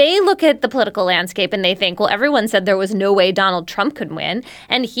 right? I mean, they look at the political landscape and they think, well, everyone said there was no way Donald Trump could win,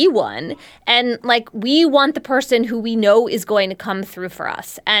 and he won. And we want the person who we know is going to come through for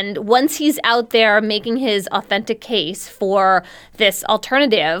us. And once he's out there making his authentic case for this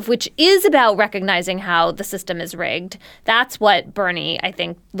alternative, which is about recognizing how the system is rigged, that's what Bernie, I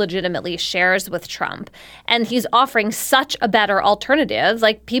think, legitimately shares with Trump. And he's offering such a better alternative,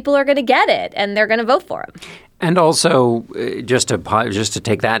 people are going to get it and they're going to vote for him. And also, just to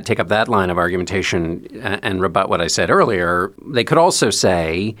take up that line of argumentation and rebut what I said earlier, they could also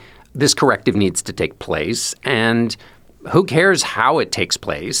say this corrective needs to take place, and who cares how it takes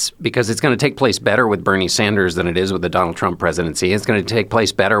place, because it's going to take place better with Bernie Sanders than it is with the Donald Trump presidency. It's going to take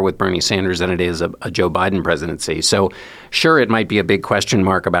place better with Bernie Sanders than it is a Joe Biden presidency. So sure, it might be a big question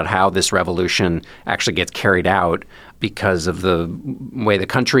mark about how this revolution actually gets carried out because of the way the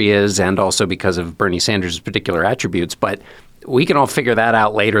country is and also because of Bernie Sanders' particular attributes. But we can all figure that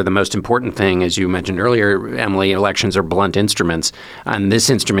out later. The most important thing, as you mentioned earlier, Emily, elections are blunt instruments, and this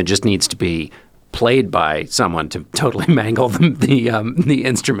instrument just needs to be played by someone to totally mangle the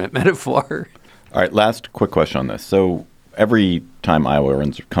instrument metaphor. All right, last quick question on this. So every time Iowa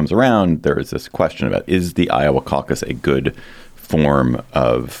comes around, there is this question about, is the Iowa caucus a good form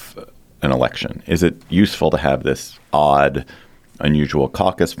of an election? Is it useful to have this odd, unusual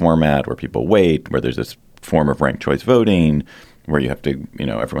caucus format where people wait, where there's this form of ranked choice voting, where you have to,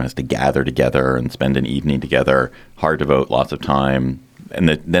 everyone has to gather together and spend an evening together, hard to vote, lots of time. And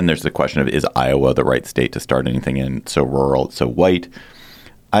then there's the question of, is Iowa the right state to start anything in? So rural, it's so white.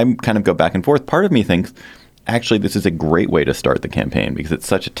 I'm kind of go back and forth. Part of me thinks, actually, this is a great way to start the campaign because it's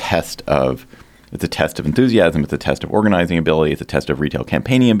such a test of enthusiasm. It's a test of organizing ability. It's a test of retail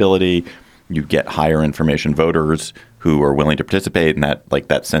campaigning ability. You get higher information voters who are willing to participate, and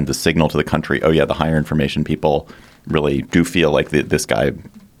that sends a signal to the country. Oh yeah, the higher information people really do feel like this guy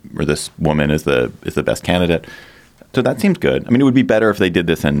or this woman is the best candidate. So that seems good. I mean, it would be better if they did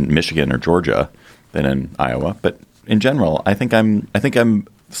this in Michigan or Georgia than in Iowa. But in general, I think I'm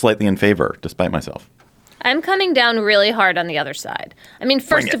slightly in favor, despite myself. I'm coming down really hard on the other side. I mean,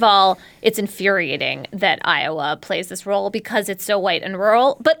 first of all, it's infuriating that Iowa plays this role because it's so white and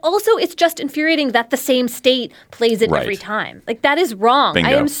rural. But also, it's just infuriating that the same state plays it every time. That is wrong. Bingo.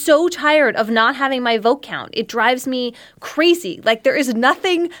 I am so tired of not having my vote count. It drives me crazy. There is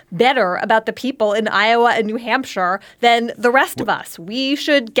nothing better about the people in Iowa and New Hampshire than the rest of us. We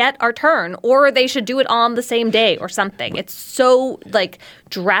should get our turn, or they should do it on the same day or something. It's so,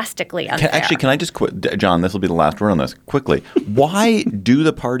 drastically unfair. Can I just quit, John? John, this will be the last word on this. Quickly, why do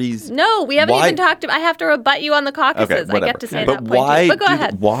the parties? No, we haven't even talked. I have to rebut you on the caucuses. Okay, I get to say but that point. But go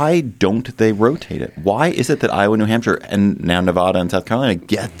ahead. Why don't they rotate it? Why is it that Iowa, New Hampshire, and now Nevada and South Carolina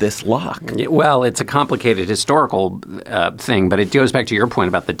get this lock? Well, it's a complicated historical thing, but it goes back to your point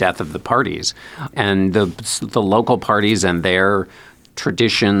about the death of the parties and the local parties and their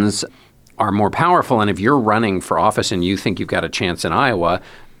traditions are more powerful. And if you're running for office and you think you've got a chance in Iowa,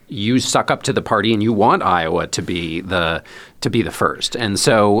 you suck up to the party and you want Iowa to be the first. And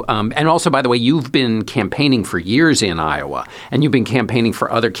so, and also, by the way, you've been campaigning for years in Iowa and you've been campaigning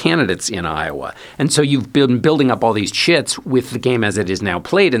for other candidates in Iowa. And so you've been building up all these chits with the game as it is now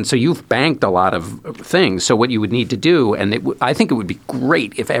played. And so you've banked a lot of things. So what you would need to do, and I think it would be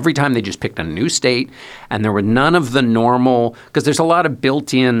great if every time they just picked a new state and there were none of the normal, because there's a lot of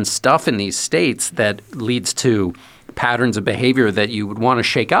built-in stuff in these states that leads to patterns of behavior that you would want to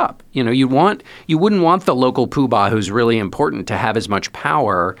shake up. You wouldn't want the local poobah who's really important to have as much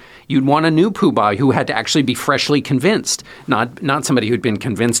power. You'd want a new poobah who had to actually be freshly convinced, not somebody who'd been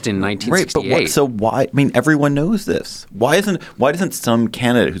convinced in 1968. Right, but so why? I mean, everyone knows this. Why doesn't some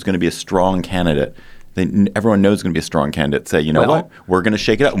candidate who's going to be a strong candidate, everyone knows is going to be a strong candidate, say, what, we're going to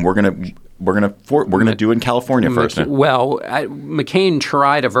shake it up and we're going to do it in California first. Well, McCain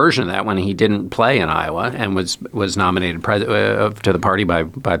tried a version of that when he didn't play in Iowa and was nominated to the party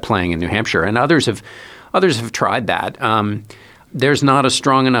by playing in New Hampshire, and others have tried that. There's not a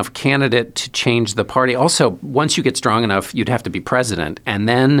strong enough candidate to change the party. Also, once you get strong enough, you'd have to be president, and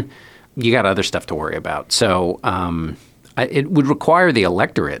then you got other stuff to worry about. So it would require the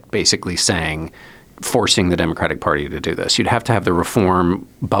electorate basically forcing the Democratic Party to do this. You'd have to have the reform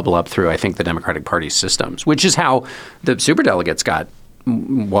bubble up through, I think, the Democratic Party's systems, which is how the superdelegates got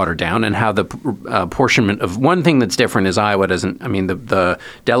watered down and how the apportionment of one thing that's different is Iowa doesn't. I mean, the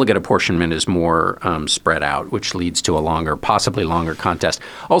delegate apportionment is more spread out, which leads to a possibly longer contest.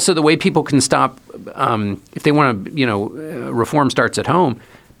 Also, the way people can stop if they want to, reform starts at home.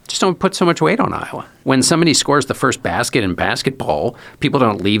 Just don't put so much weight on Iowa. When somebody scores the first basket in basketball, people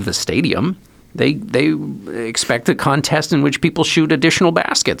don't leave the stadium. They expect a contest in which people shoot additional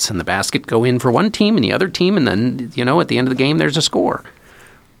baskets, and the basket go in for one team and the other team, and then, at the end of the game, there's a score.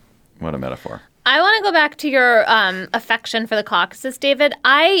 What a metaphor. I want to go back to your affection for the caucuses, David.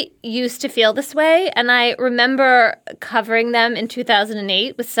 I used to feel this way, and I remember covering them in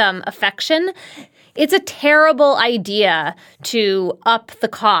 2008 with some affection. It's a terrible idea to up the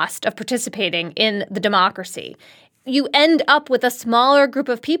cost of participating in the democracy. You end up with a smaller group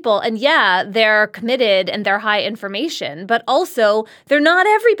of people, and they're committed and they're high information, but also they're not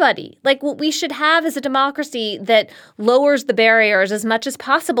everybody. Like, what we should have is a democracy that lowers the barriers as much as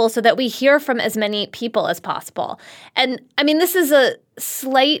possible so that we hear from as many people as possible. And I mean, this is a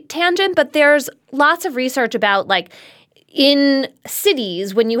slight tangent, but there's lots of research about, like, in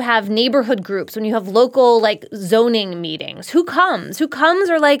cities, when you have neighborhood groups, when you have local zoning meetings, who comes? Who comes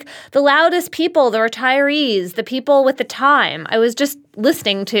are the loudest people, the retirees, the people with the time. I was just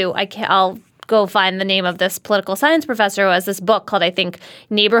listening to, I'll go find the name of this political science professor who has this book called, I think,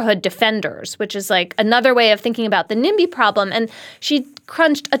 Neighborhood Defenders, which is another way of thinking about the NIMBY problem. And she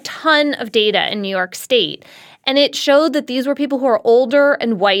crunched a ton of data in New York State. And it showed that these were people who are older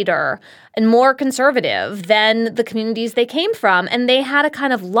and whiter and more conservative than the communities they came from. And they had a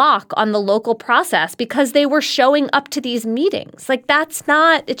kind of lock on the local process because they were showing up to these meetings.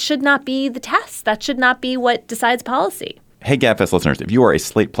 It should not be the test. That should not be what decides policy. Hey, GabFest listeners, if you are a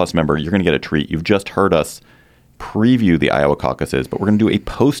Slate Plus member, you're going to get a treat. You've just heard us preview the Iowa caucuses, but we're going to do a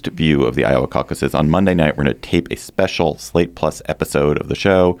post view of the Iowa caucuses. On Monday night, we're going to tape a special Slate Plus episode of the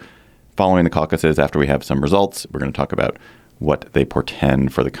show. Following the caucuses, after we have some results, we're going to talk about what they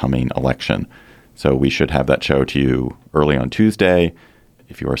portend for the coming election. So we should have that show to you early on Tuesday.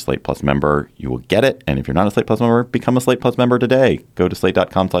 If you are a Slate Plus member, you will get it. And if you're not a Slate Plus member, become a Slate Plus member today. Go to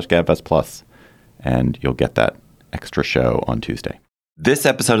slate.com/GabFestPlus and you'll get that extra show on Tuesday. This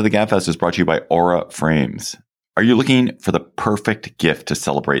episode of the GabFest is brought to you by Aura Frames. Are you looking for the perfect gift to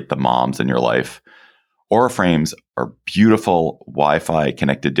celebrate the moms in your life? Aura Frames are beautiful Wi-Fi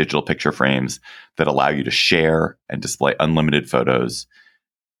connected digital picture frames that allow you to share and display unlimited photos.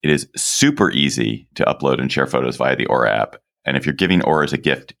 It is super easy to upload and share photos via the Aura app. And if you're giving Aura as a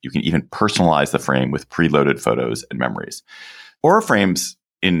gift, you can even personalize the frame with preloaded photos and memories. Aura Frames,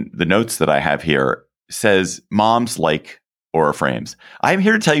 in the notes that I have here, says moms like Aura Frames. I'm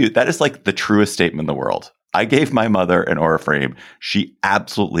here to tell you that is the truest statement in the world. I gave my mother an Aura frame. She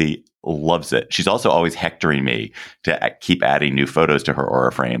absolutely loves it. She's also always hectoring me to keep adding new photos to her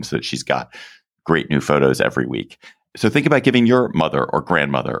Aura frame so that she's got great new photos every week. So think about giving your mother or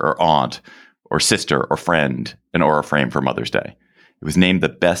grandmother or aunt or sister or friend an Aura frame for Mother's Day. It was named the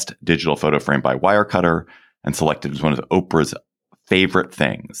best digital photo frame by Wirecutter and selected as one of Oprah's favorite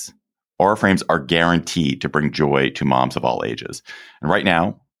things. Aura frames are guaranteed to bring joy to moms of all ages. And right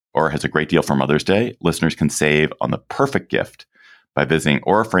now, Aura has a great deal for Mother's Day. Listeners can save on the perfect gift by visiting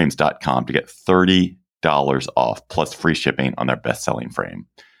auraframes.com to get $30 off plus free shipping on their best-selling frame.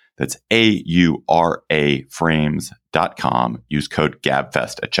 That's AURA frames.com. Use code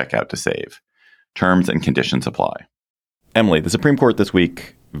GABFEST at checkout to save. Terms and conditions apply. Emily, the Supreme Court this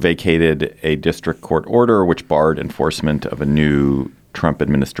week vacated a district court order which barred enforcement of a new Trump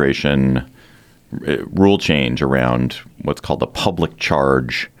administration rule change around what's called the public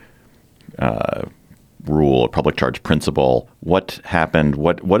charge rule or public charge principle. What happened?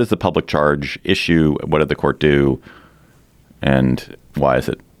 What is the public charge issue? What did the court do? And why is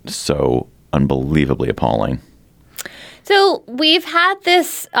it so unbelievably appalling? So we've had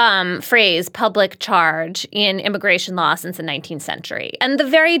this phrase, public charge, in immigration law since the 19th century. And the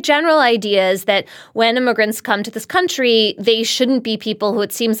very general idea is that when immigrants come to this country, they shouldn't be people who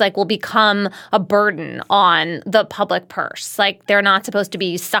it seems like will become a burden on the public purse. Like they're not supposed to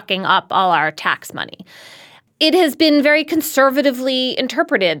be sucking up all our tax money. It has been very conservatively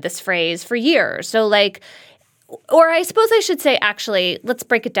interpreted, this phrase, for years. So or I suppose I should say, actually, let's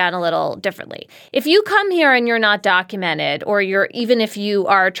break it down a little differently. If you come here and you're not documented, or even if you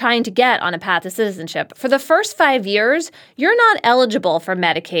are trying to get on a path to citizenship, for the first 5 years, you're not eligible for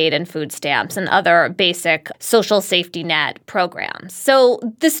Medicaid and food stamps and other basic social safety net programs. So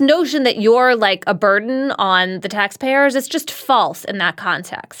this notion that you're like a burden on the taxpayers is just false in that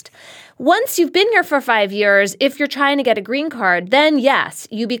context. Once you've been here for 5 years, if you're trying to get a green card, then yes,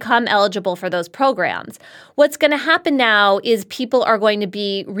 you become eligible for those programs. What's going to happen now is people are going to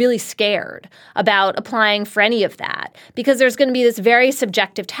be really scared about applying for any of that because there's going to be this very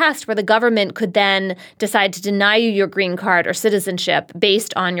subjective test where the government could then decide to deny you your green card or citizenship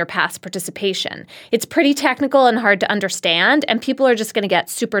based on your past participation. It's pretty technical and hard to understand, and people are just going to get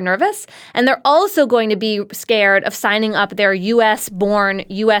super nervous. And they're also going to be scared of signing up their U.S.-born,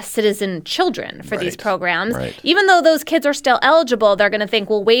 U.S. citizen children for these programs. Right. Even though those kids are still eligible, they're going to think,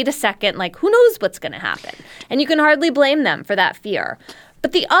 well, wait a second, who knows what's going to happen? And you can hardly blame them for that fear.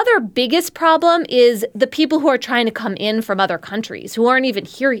 But the other biggest problem is the people who are trying to come in from other countries who aren't even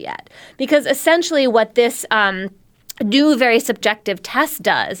here yet. Because essentially what this new very subjective test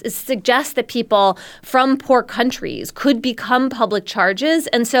does is suggest that people from poor countries could become public charges.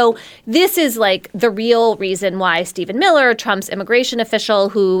 And so this is the real reason why Stephen Miller, Trump's immigration official,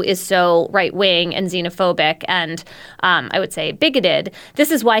 who is so right-wing and xenophobic and I would say bigoted,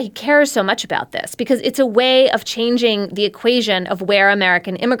 this is why he cares so much about this, because it's a way of changing the equation of where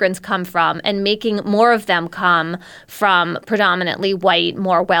American immigrants come from and making more of them come from predominantly white,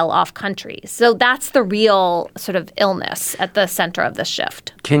 more well-off countries. So that's the real sort of illness at the center of this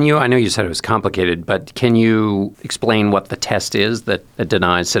shift. Can you, I know you said it was complicated, but can you explain what the test is that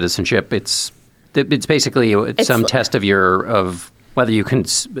denies citizenship? It's basically some test of whether you can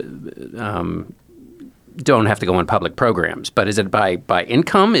don't have to go on public programs. But is it by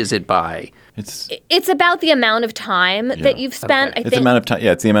income? Is it by? It's about the amount of time that you've spent. Okay. It's the amount of time.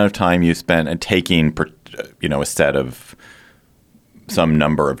 Yeah, it's the amount of time you spent and taking, a set of some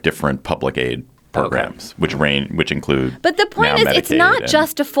number of different public aid programs, which include. But the point is, it's not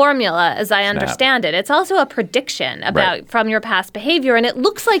just a formula, as I understand it. It's also a prediction about from your past behavior, and it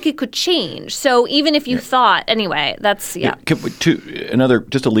looks like it could change. So even if you thought, anyway, that's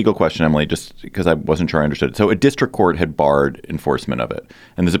Just a legal question, Emily, just because I wasn't sure I understood it. So a district court had barred enforcement of it,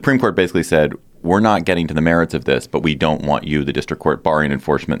 and the Supreme Court basically said, we're not getting to the merits of this, but we don't want you, the district court, barring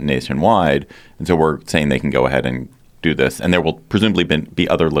enforcement nationwide, and so we're saying they can go ahead and do this, and there will presumably be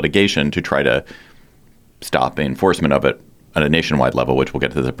other litigation to try to stop enforcement of it at a nationwide level, which will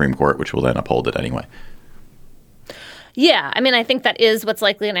get to the Supreme Court, which will then uphold it anyway. Yeah, I think that is what's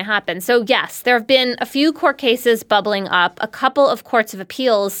likely going to happen. So, yes, there have been a few court cases bubbling up. A couple of courts of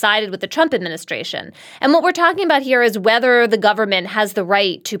appeals sided with the Trump administration. And what we're talking about here is whether the government has the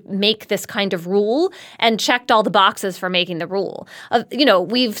right to make this kind of rule and checked all the boxes for making the rule.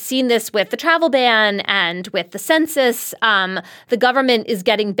 We've seen this with the travel ban and with the census. The government is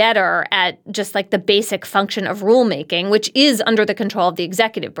getting better at just the basic function of rulemaking, which is under the control of the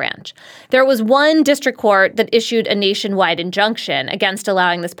executive branch. There was one district court that issued a nationwide nationwide injunction against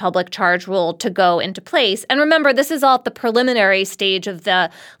allowing this public charge rule to go into place. And remember, this is all at the preliminary stage of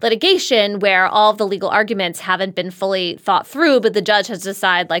the litigation where all of the legal arguments haven't been fully thought through, but the judge has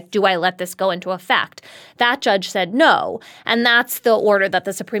decided, like, do I let this go into effect? That judge said no. And that's the order that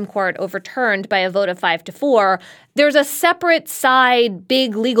the Supreme Court overturned by a vote of 5-4. There's a separate side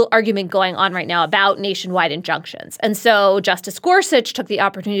big legal argument going on right now about nationwide injunctions. And so Justice Gorsuch took the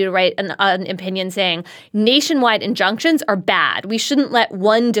opportunity to write an opinion saying nationwide injunctions are bad. We shouldn't let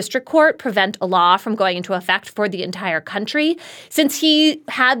one district court prevent a law from going into effect for the entire country. Since he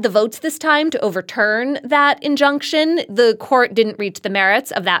had the votes this time to overturn that injunction, the court didn't reach the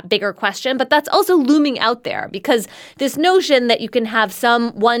merits of that bigger question. But that's also looming out there because this notion that you can have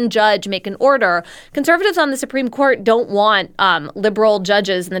one judge make an order, conservatives on the Supreme Court don't want liberal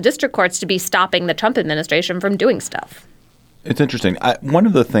judges in the district courts to be stopping the Trump administration from doing stuff. It's interesting. One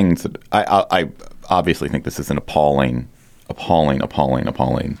of the things that I obviously think this is an appalling rule and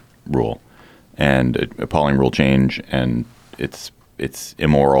appalling rule change, and it's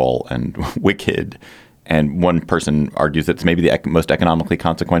immoral and wicked. And one person argues it's maybe the most economically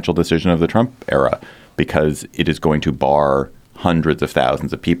consequential decision of the Trump era because it is going to bar hundreds of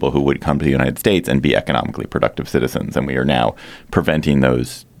thousands of people who would come to the United States and be economically productive citizens, and we are now preventing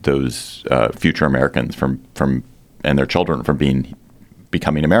those future Americans from and their children from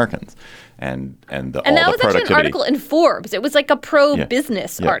becoming Americans. And that was actually an article in Forbes. It was like a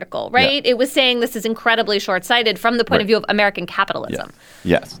pro-business article, right? Yeah. It was saying this is incredibly short-sighted from the point of view of American capitalism.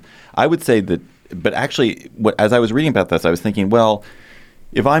 Yeah. Yes, I would say that. But actually, as I was reading about this, I was thinking, well,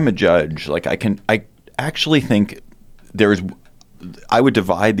 if I'm a judge, like I actually think I would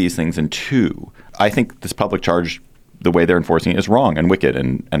divide these things in two. I think this public charge, the way they're enforcing it, is wrong and wicked,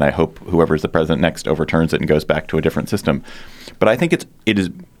 and I hope whoever is the president next overturns it and goes back to a different system. But I think it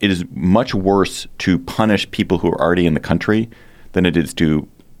is much worse to punish people who are already in the country than it is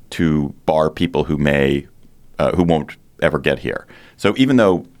to bar people who won't ever get here. So even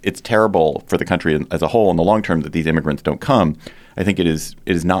though it's terrible for the country as a whole in the long term that these immigrants don't come, I think it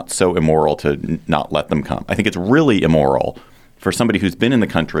is not so immoral to not let them come. I think it's really immoral for somebody who's been in the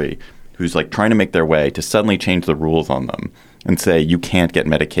country, who's like trying to make their way, to suddenly change the rules on them and say, you can't get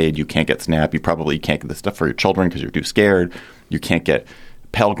Medicaid, you can't get SNAP, you probably can't get this stuff for your children because you're too scared, you can't get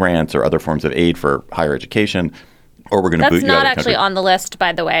Pell Grants or other forms of aid for higher education, or we're going to boot you out of the country. That's not actually on the list,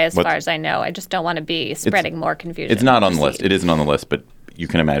 by the way, as far as I know. I just don't want to be spreading more confusion. It's not on the list. It isn't on the list, but you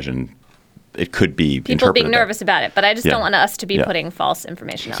can imagine it could be people being nervous about it, but I just don't want us to be putting false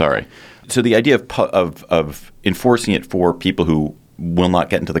information out there. So the idea of enforcing it for people who will not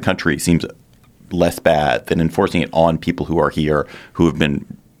get into the country seems less bad than enforcing it on people who are here, who have been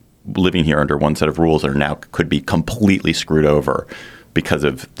living here under one set of rules and are now could be completely screwed over because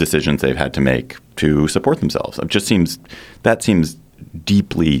of decisions they've had to make to support themselves. It just seems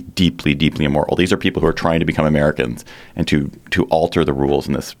deeply, deeply, deeply immoral. These are people who are trying to become Americans, and to alter the rules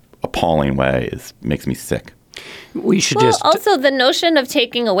in this appalling way makes me sick. We should also the notion of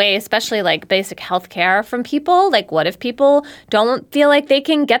taking away, especially like basic health care from people. Like, what if people don't feel like they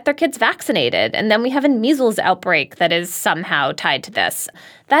can get their kids vaccinated? And then we have a measles outbreak that is somehow tied to this.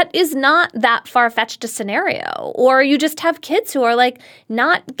 That is not that far-fetched a scenario. Or you just have kids who are like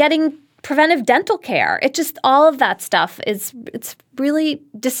not getting preventive dental care. It just, all of that stuff it's really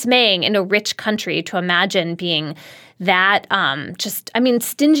dismaying in a rich country to imagine being that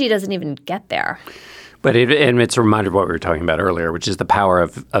stingy doesn't even get there. But it's a reminder of what we were talking about earlier, which is the power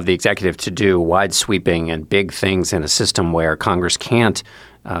of the executive to do wide sweeping and big things in a system where Congress can't.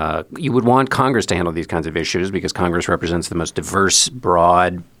 You would want Congress to handle these kinds of issues because Congress represents the most diverse,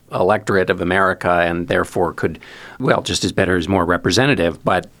 broad electorate of America and therefore could, just as better as more representative.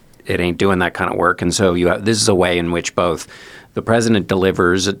 But it ain't doing that kind of work. And so this is a way in which both the president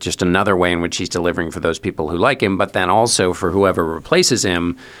delivers, just another way in which he's delivering for those people who like him, but then also for whoever replaces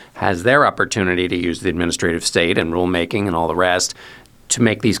him has their opportunity to use the administrative state and rulemaking and all the rest to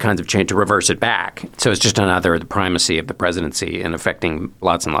make these kinds of change, to reverse it back. So it's just the primacy of the presidency in affecting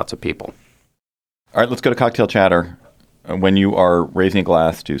lots and lots of people. All right, let's go to cocktail chatter. When you are raising a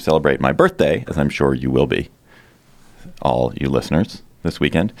glass to celebrate my birthday, as I'm sure you will be, all you listeners, this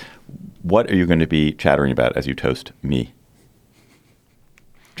weekend, what are you going to be chattering about as you toast me?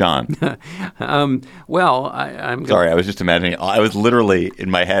 John. I'm sorry. I was just imagining. I was literally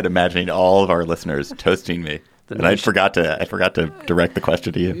in my head imagining all of our listeners toasting me. And I forgot to direct the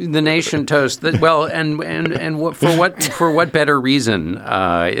question to you. The nation toast. Well, for what better reason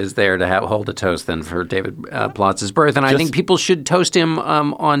is there to hold a toast than for David Plotz's birth? And I think people should toast him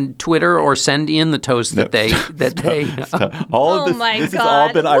on Twitter or send in the toast that they. All of this. My this God. has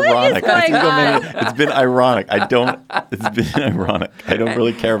all been ironic. It's been ironic. It's been ironic. I don't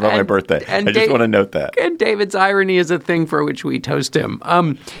really care about my birthday. I just want to note that. And David's irony is a thing for which we toast him.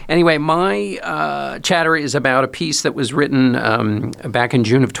 Anyway, my chatter is about a piece that was written back in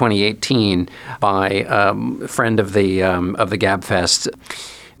June of 2018 by a friend of the Gabfest,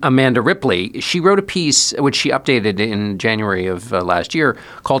 Amanda Ripley. She wrote a piece which she updated in January of last year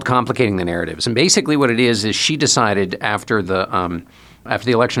called "Complicating the Narratives." And basically, what it is she decided after the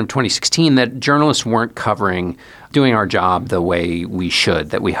election of 2016 that journalists weren't doing our job the way we should,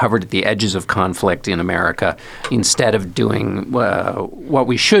 that we hovered at the edges of conflict in America instead of doing what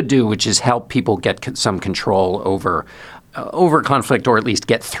we should do, which is help people get some control over conflict, or at least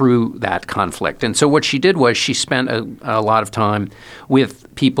get through that conflict. And so what she did was she spent a lot of time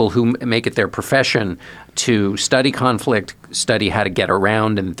with people who make it their profession to study conflict, study how to get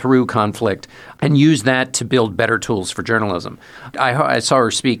around and through conflict, and use that to build better tools for journalism. I saw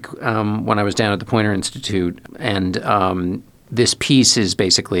her speak when I was down at the Poynter Institute, and this piece is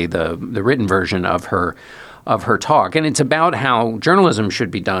basically the written version of her talk. And it's about how journalism should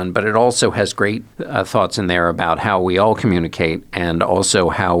be done, but it also has great thoughts in there about how we all communicate and also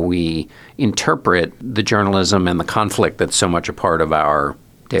how we interpret the journalism and the conflict that's so much a part of our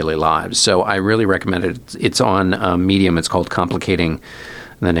daily lives. So I really recommend it. It's on Medium. It's called Complicating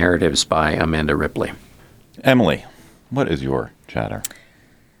the Narratives by Amanda Ripley. Emily, what is your chatter?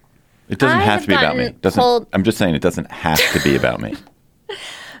 It doesn't have to be about me. I'm just saying it doesn't have to be about me.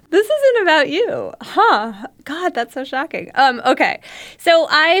 This isn't about you. Huh. God, that's so shocking. Okay. So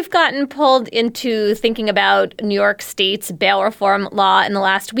I've gotten pulled into thinking about New York State's bail reform law in the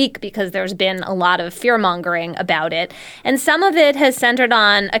last week because there's been a lot of fear-mongering about it. And some of it has centered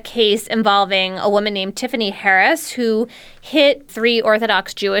on a case involving a woman named Tiffany Harris who hit 3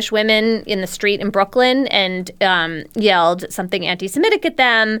 Orthodox Jewish women in the street in Brooklyn and yelled something anti-Semitic at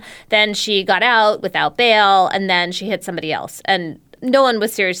them. Then she got out without bail, and then she hit somebody else. And no one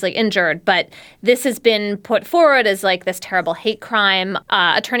was seriously injured, but this has been put forward as like this terrible hate crime.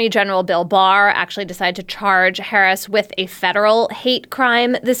 Attorney General Bill Barr actually decided to charge Harris with a federal hate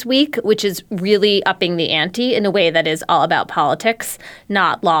crime this week, which is really upping the ante in a way that is all about politics,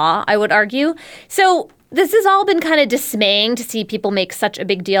 not law, I would argue. So this has all been kind of dismaying to see people make such a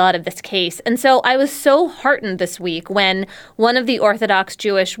big deal out of this case. And so I was so heartened this week when one of the Orthodox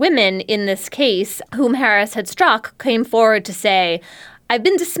Jewish women in this case, whom Harris had struck, came forward to say, "I've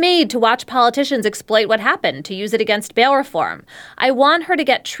been dismayed to watch politicians exploit what happened to use it against bail reform. I want her to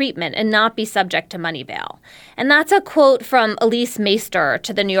get treatment and not be subject to money bail." And that's a quote from Elise Maister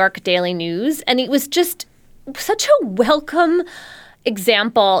to the New York Daily News. And it was just such a welcome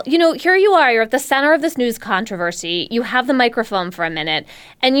example. You know, here you are, you're at the center of this news controversy. You have the microphone for a minute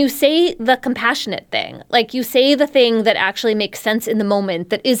and you say the compassionate thing. Like you say the thing that actually makes sense in the moment,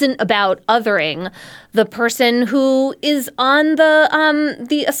 that isn't about othering the person who is on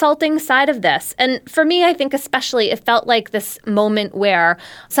the assaulting side of this. And for me, I think especially it felt like this moment where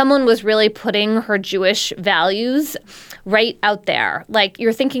someone was really putting her Jewish values right out there. Like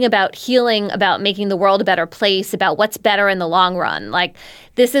you're thinking about healing, about making the world a better place, about what's better in the long run. Like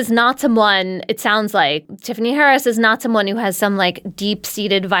this is not someone, it sounds like Tiffany Harris is not someone who has some like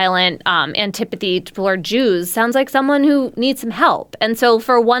deep-seated violent antipathy toward Jews. Sounds like someone who needs some help. And so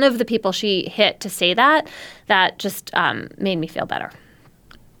for one of the people she hit to say that just made me feel better.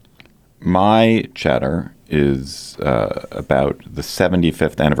 My chatter is about the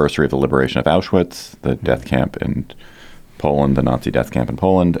 75th anniversary of the liberation of Auschwitz, the death camp in Poland, the Nazi death camp in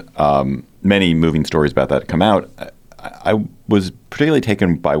Poland. Many moving stories about that come out. I was particularly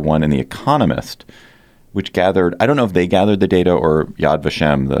taken by one in The Economist, which gathered, I don't know if they gathered the data or Yad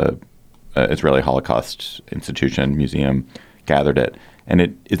Vashem, the Israeli Holocaust Institution Museum, gathered it. And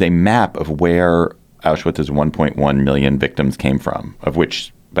it is a map of where Auschwitz's 1.1 million victims came from, of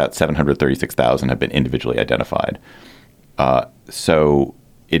which about 736,000 have been individually identified. So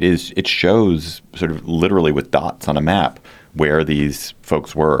it shows sort of literally with dots on a map where these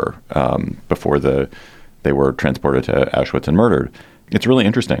folks were before they were transported to Auschwitz and murdered. It's really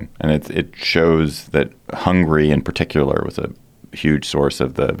interesting. And it shows that Hungary in particular was a huge source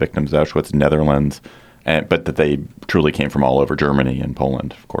of the victims of Auschwitz, Netherlands, but that they truly came from all over, Germany and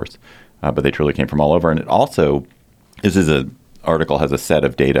Poland, of course. But they truly came from all over. And it also, article has a set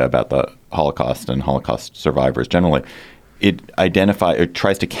of data about the Holocaust and Holocaust survivors generally. It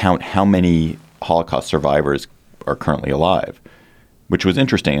tries to count how many Holocaust survivors are currently alive, which was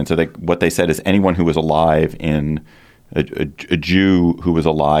interesting. And so what they said is anyone who was alive in a Jew who was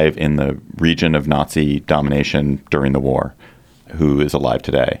alive in the region of Nazi domination during the war, who is alive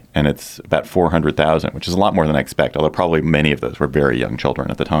today. And it's about 400,000, which is a lot more than I expect, although probably many of those were very young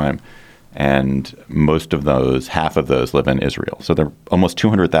children at the time. And most of those, half of those live in Israel. So there are almost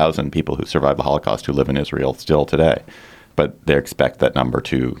 200,000 people who survived the Holocaust who live in Israel still today. But they expect that number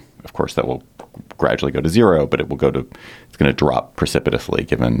to, of course, that will gradually go to zero, but it's going to drop precipitously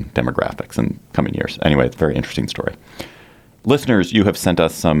given demographics in coming years. Anyway, it's a very interesting story. Listeners, you have sent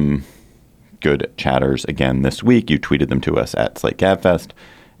us some good chatters again this week. You tweeted them to us at Slate Gabfest.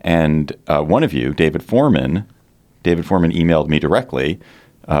 And one of you, David Foreman emailed me directly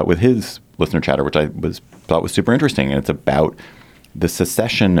with his listener chatter, which I thought was super interesting. And it's about the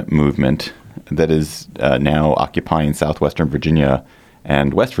secession movement that is now occupying southwestern Virginia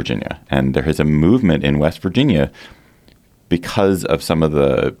and West Virginia. And there is a movement in West Virginia because of some of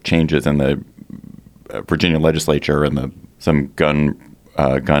the changes in the Virginia legislature and some gun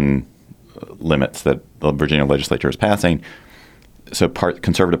limits that the Virginia legislature is passing. So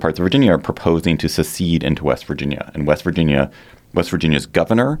conservative parts of Virginia are proposing to secede into West Virginia. And West Virginia's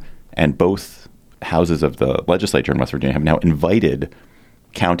governor and both houses of the legislature in West Virginia have now invited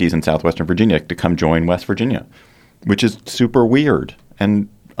counties in southwestern Virginia to come join West Virginia, which is super weird and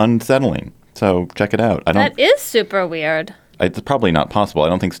unsettling. So check it out. That is super weird. It's probably not possible. I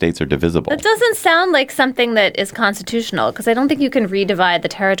don't think states are divisible. It doesn't sound like something that is constitutional because I don't think you can redivide the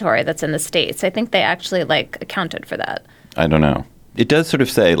territory that's in the states. I think they actually accounted for that. I don't know. It does sort of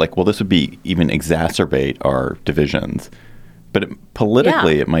say well, this would be even exacerbate our divisions. But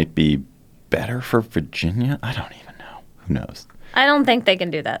politically, It might be better for Virginia. I don't even know. Who knows? I don't think they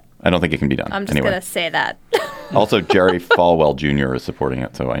can do that. I don't think it can be done. I'm just going to say that. Also, Jerry Falwell Jr. is supporting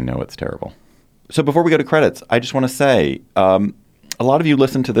it, so I know it's terrible. So before we go to credits, I just want to say a lot of you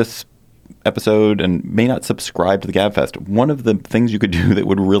listen to this episode and may not subscribe to the Gabfest. One of the things you could do that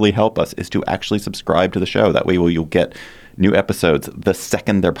would really help us is to actually subscribe to the show. That way you'll get new episodes the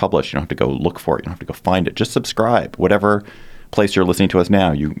second they're published. You don't have to go look for it. You don't have to go find it. Just subscribe. Whatever place you're listening to us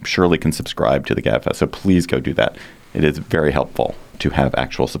now, you surely can subscribe to the Gabfest. So please go do that. It is very helpful to have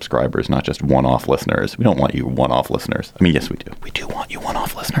actual subscribers, not just one-off listeners. We don't want you one-off listeners. I mean, yes, we do. We do want you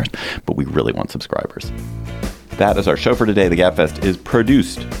one-off listeners, but we really want subscribers. That is our show for today. The Gabfest is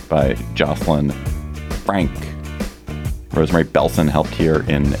produced by Jocelyn Frank. Rosemary Belson helped here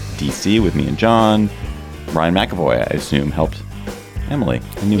in D.C. with me and John. Ryan McAvoy, I assume, helped Emily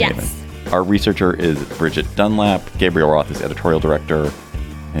in New Haven. Our researcher is Bridget Dunlap. Gabriel Roth is editorial director.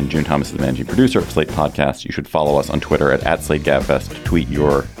 And June Thomas is the managing producer of Slate Podcast. You should follow us on Twitter at @SlateGabfest. Tweet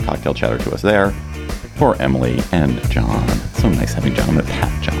your cocktail chatter to us there. For Emily and John. So nice having John. I'm going to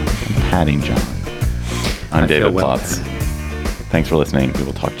pat John. I'm patting John. I'm David Plotz. Thanks for listening. We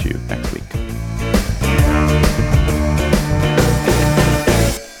will talk to you next week.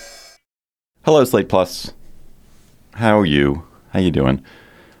 Hello, Slate Plus. How are you? How you doing?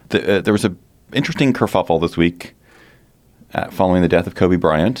 There was an interesting kerfuffle this week following the death of Kobe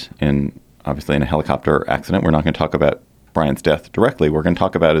Bryant obviously in a helicopter accident. We're not going to talk about Bryant's death directly. We're going to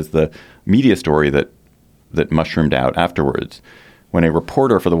talk about is the media story that mushroomed out afterwards when a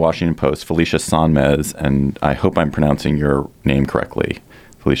reporter for the Washington Post, Felicia Sonmez, and I hope I'm pronouncing your name correctly,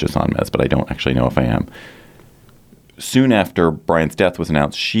 Felicia Sonmez, but I don't actually know if I am. Soon after Bryant's death was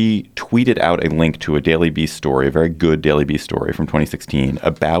announced, she tweeted out a link to a Daily Beast story, a very good Daily Beast story from 2016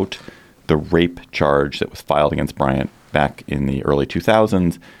 about the rape charge that was filed against Bryant back in the early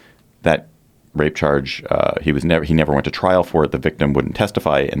 2000s. That rape charge, he never went to trial for it. The victim wouldn't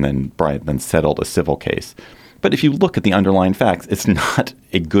testify, and then Bryant then settled a civil case. But if you look at the underlying facts, it's not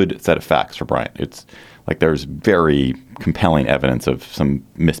a good set of facts for Bryant. It's like there's very compelling evidence of some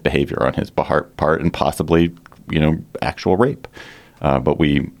misbehavior on his part and possibly, actual rape. But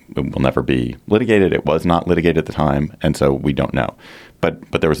it will never be litigated. It was not litigated at the time, and so we don't know.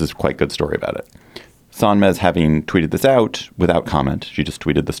 But there was this quite good story about it. Sonmez, having tweeted this out without comment, she just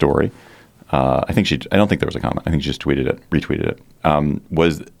tweeted the story. I don't think there was a comment. I think she just retweeted it.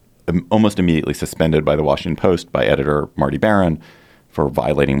 Was almost immediately suspended by the Washington Post by editor Marty Baron for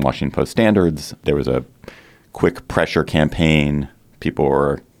violating Washington Post standards. There was a quick pressure campaign. People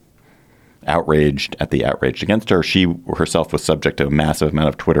were outraged at the outrage against her. She herself was subject to a massive amount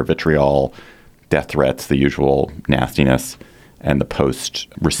of Twitter vitriol, death threats, the usual nastiness. And the Post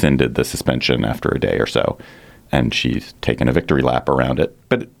rescinded the suspension after a day or so. And she's taken a victory lap around it.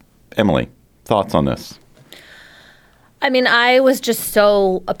 But Emily, thoughts on this? I mean, I was just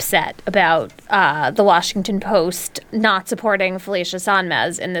so upset about the Washington Post not supporting Felicia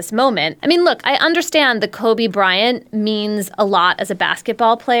Sonmez in this moment. I mean, look, I understand that Kobe Bryant means a lot as a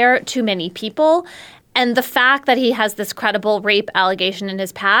basketball player to many people. And the fact that he has this credible rape allegation in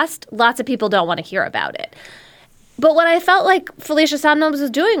his past, lots of people don't want to hear about it. But what I felt like Felicia Sonmez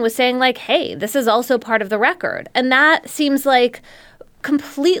was doing was saying, like, hey, this is also part of the record. And that seems like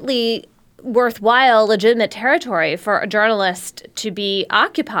completely worthwhile, legitimate territory for a journalist to be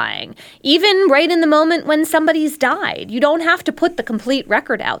occupying, even right in the moment when somebody's died. You don't have to put the complete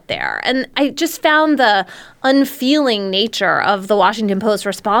record out there. And I just found the unfeeling nature of the Washington Post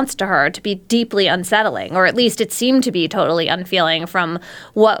response to her to be deeply unsettling, or at least it seemed to be totally unfeeling from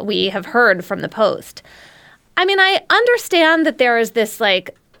what we have heard from the Post. I mean, I understand that there is this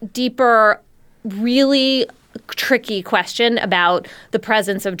like deeper, really tricky question about the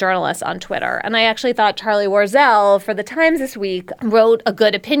presence of journalists on Twitter. And I actually thought Charlie Warzel for The Times this week wrote a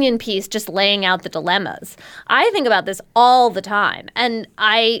good opinion piece just laying out the dilemmas. I think about this all the time, and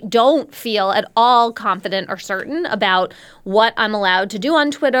I don't feel at all confident or certain about what I'm allowed to do on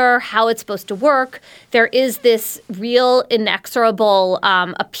Twitter, how it's supposed to work. There is this real inexorable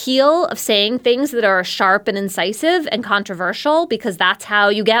appeal of saying things that are sharp and incisive and controversial because that's how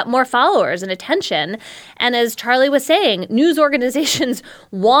you get more followers and attention. And as Charlie was saying, news organizations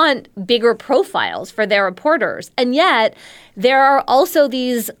want bigger profiles for their reporters. And yet there are also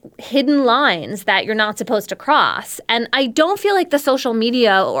these hidden lines that you're not supposed to cross. And I don't feel like the social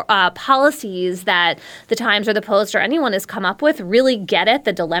media or, policies that the Times or the Post or anyone has come up with really get at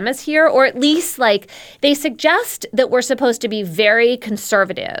the dilemmas here, or at least like they suggest that we're supposed to be very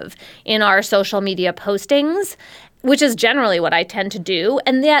conservative in our social media postings, which is generally what I tend to do.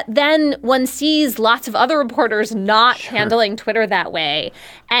 And that then one sees lots of other reporters not handling Twitter that way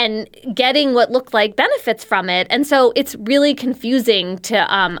and getting what looked like benefits from it. And so it's really confusing to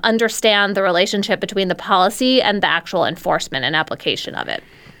understand the relationship between the policy and the actual enforcement and application of it.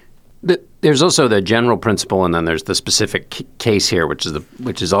 There's also the general principle, and then there's the specific case here, which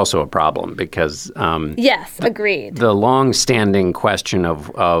is also a problem because yes, agreed. The long-standing question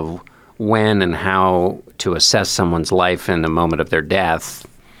of when and how to assess someone's life in the moment of their death.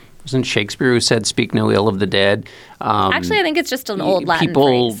 Wasn't Shakespeare who said, "Speak no ill of the dead"? Actually, I think it's just an old Latin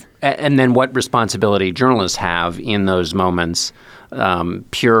phrase. And then what responsibility journalists have in those moments,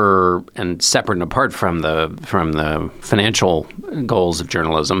 pure and separate and apart from the financial goals of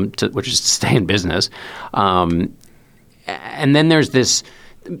journalism, which is to stay in business. And then there's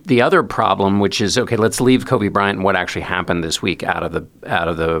the other problem, which is, okay, let's leave Kobe Bryant and what actually happened this week out of the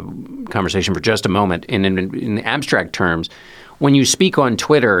conversation for just a moment. In abstract terms, when you speak on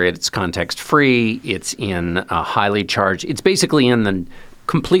Twitter, it's context free. It's in a highly charged. It's basically in the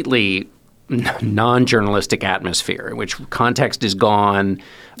completely non-journalistic atmosphere, in which context is gone.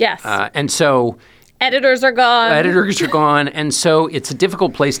 Yes, and so editors are gone. And so it's a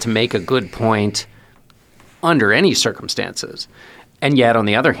difficult place to make a good point under any circumstances. And yet, on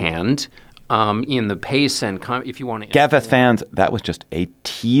the other hand, in the pace and if you want to... GabFest fans, that was just a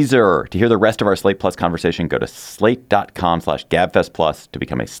teaser. To hear the rest of our Slate Plus conversation, go to slate.com/GabFest Plus to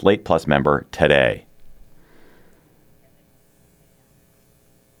become a Slate Plus member today.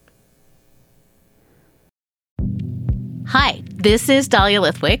 Hi, this is Dahlia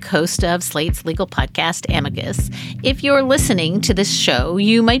Lithwick, host of Slate's legal podcast, Amicus. If you're listening to this show,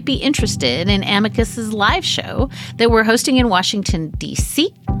 you might be interested in Amicus's live show that we're hosting in Washington,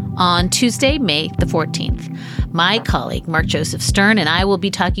 D.C. on Tuesday, May the 14th. My colleague, Mark Joseph Stern, and I will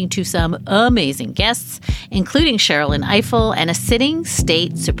be talking to some amazing guests, including Sherrilyn Ifill and a sitting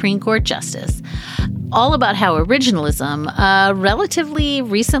state Supreme Court justice, all about how originalism, a relatively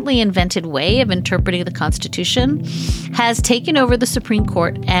recently invented way of interpreting the Constitution, has taken over the Supreme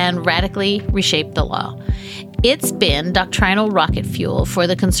Court and radically reshaped the law. It's been doctrinal rocket fuel for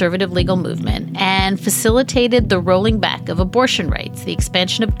the conservative legal movement and facilitated the rolling back of abortion rights, the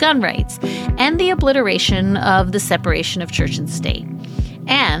expansion of gun rights, and the obliteration of the separation of church and state.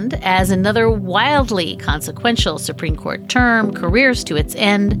 And as another wildly consequential Supreme Court term careers to its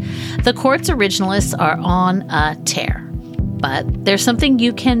end, the court's originalists are on a tear. But there's something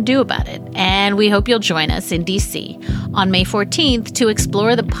you can do about it, and we hope you'll join us in D.C. on May 14th to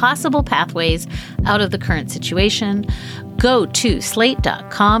explore the possible pathways out of the current situation. Go to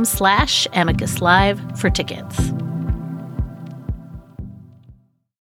slate.com/amicuslive for tickets.